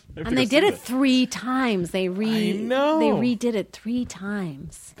backlot. And they did it 3 times. They redid it 3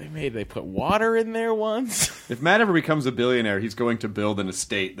 times. They put water in there once. If Matt ever becomes a billionaire, he's going to build an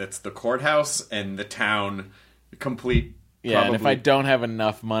estate that's the courthouse and the town complete. Yeah, and if I don't have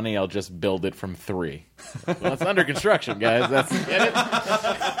enough money, I'll just build it from 3. Well, it's under construction, guys. Get it?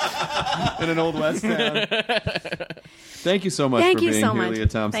 In an old West town. Thank you so much for being here, Lea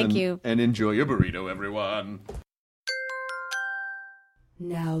Thompson. Thank you. And enjoy your burrito, everyone.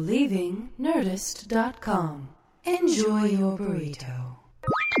 Now leaving Nerdist.com. Enjoy your burrito.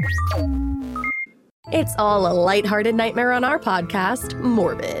 It's all a lighthearted nightmare on our podcast,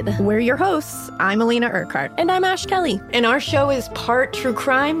 Morbid. We're your hosts. I'm Alina Urquhart. And I'm Ash Kelly. And our show is part true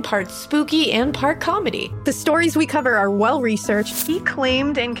crime, part spooky, and part comedy. The stories we cover are well-researched. He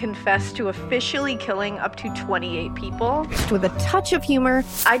claimed and confessed to officially killing up to 28 people. With a touch of humor.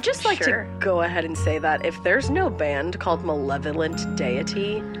 I'd just like to go ahead and say that if there's no band called Malevolent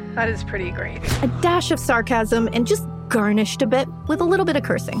Deity, that is pretty great. A dash of sarcasm and just garnished a bit with a little bit of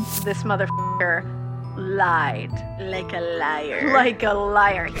cursing. This motherfucker lied. Like a liar. Like a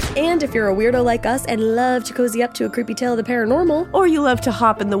liar. And if you're a weirdo like us and love to cozy up to a creepy tale of the paranormal, or you love to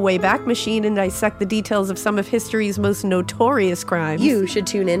hop in the Wayback Machine and dissect the details of some of history's most notorious crimes, you should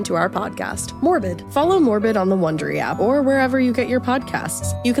tune in to our podcast, Morbid. Follow Morbid on the Wondery app or wherever you get your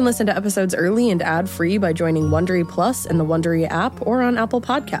podcasts. You can listen to episodes early and ad-free by joining Wondery Plus in the Wondery app or on Apple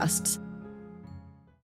Podcasts.